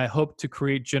 And I hope to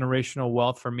create generational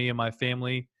wealth for me and my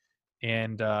family.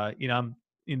 And,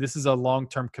 this is a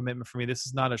long-term commitment for me. This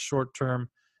is not a short-term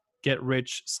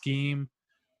get-rich scheme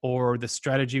or the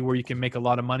strategy where you can make a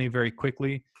lot of money very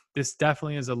quickly. This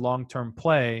definitely is a long-term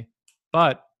play,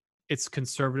 but it's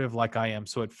conservative like I am.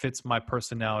 So it fits my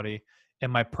personality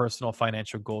and my personal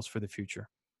financial goals for the future.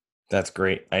 That's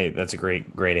great. That's a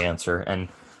great answer. And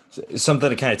something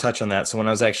to kind of touch on that. So when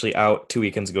I was actually out 2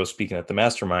 weekends ago speaking at the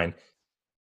mastermind,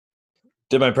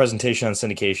 did my presentation on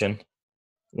syndication.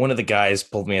 One of the guys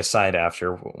pulled me aside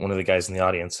after, one of the guys in the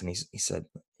audience, and he said,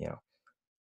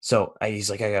 he's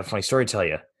like, I got a funny story to tell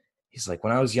you. He's like,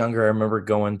 when I was younger, I remember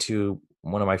going to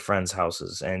one of my friends'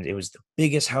 houses, and it was the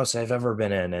biggest house I've ever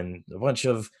been in, and a bunch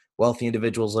of wealthy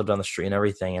individuals lived on the street and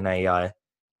everything. And I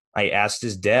asked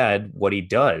his dad what he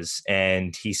does,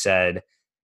 and he said,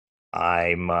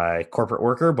 I'm a corporate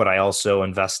worker, but I also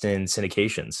invest in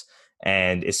syndications.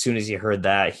 And as soon as he heard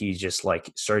that, he just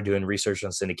like started doing research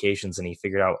on syndications, and he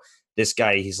figured out this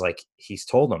guy, he's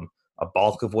told him a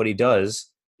bulk of what he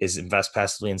does is invest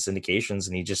passively in syndications,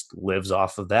 and he just lives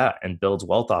off of that and builds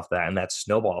wealth off that. And that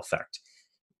snowball effect.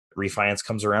 Refinance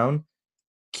comes around,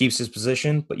 keeps his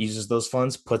position, but uses those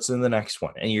funds, puts in the next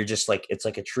one. And you're just like, it's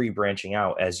like a tree branching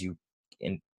out as you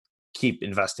keep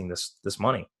investing this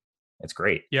money. It's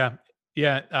great. Yeah.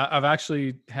 Yeah. I've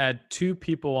actually had two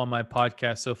people on my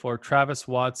podcast so far, Travis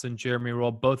Watts and Jeremy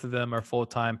Roll. Both of them are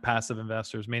full-time passive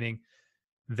investors, meaning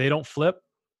they don't flip.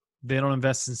 They don't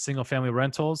invest in single family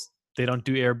rentals. They don't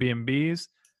do Airbnbs.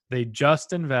 They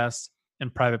just invest in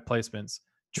private placements.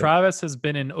 Yep. Travis has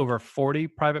been in over 40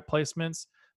 private placements,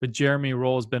 but Jeremy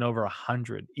Roll has been over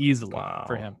 100 easily. Wow.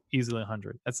 For him. Easily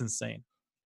 100. That's insane.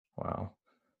 Wow.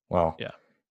 Well, yeah.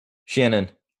 Shannon,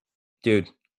 Dude,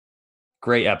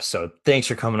 great episode. Thanks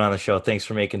for coming on the show. Thanks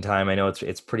for making time. I know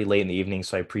it's pretty late in the evening,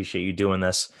 so I appreciate you doing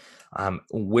this.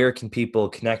 Where can people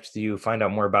connect with you, find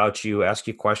out more about you, ask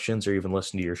you questions, or even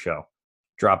listen to your show?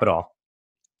 Drop it all.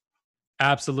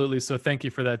 Absolutely. So thank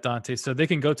you for that, Dante. So they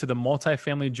can go to the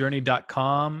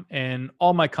multifamilyjourney.com and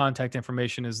all my contact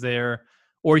information is there.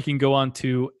 Or you can go on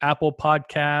to Apple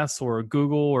Podcasts or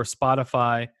Google or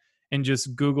Spotify and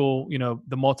just Google,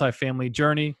 the multifamily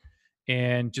journey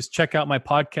and just check out my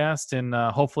podcast. And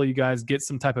hopefully you guys get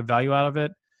some type of value out of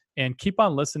it and keep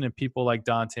on listening to people like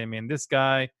Dante. Man, this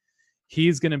guy,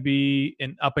 he's going to be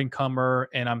an up and comer.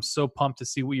 And I'm so pumped to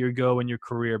see where you go in your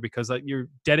career because you're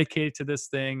dedicated to this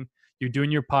thing. You're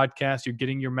doing your podcast, you're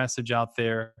getting your message out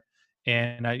there.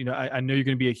 And I know you're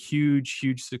going to be a huge,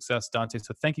 huge success, Dante.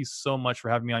 So thank you so much for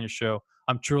having me on your show.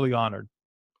 I'm truly honored.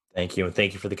 Thank you. And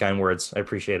thank you for the kind words. I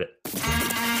appreciate it.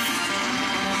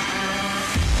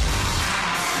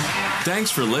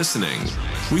 Thanks for listening.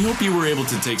 We hope you were able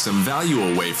to take some value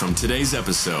away from today's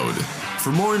episode.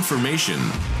 For more information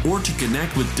or to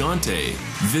connect with Dante,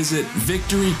 visit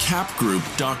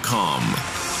victorycapgroup.com.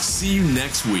 See you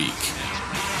next week.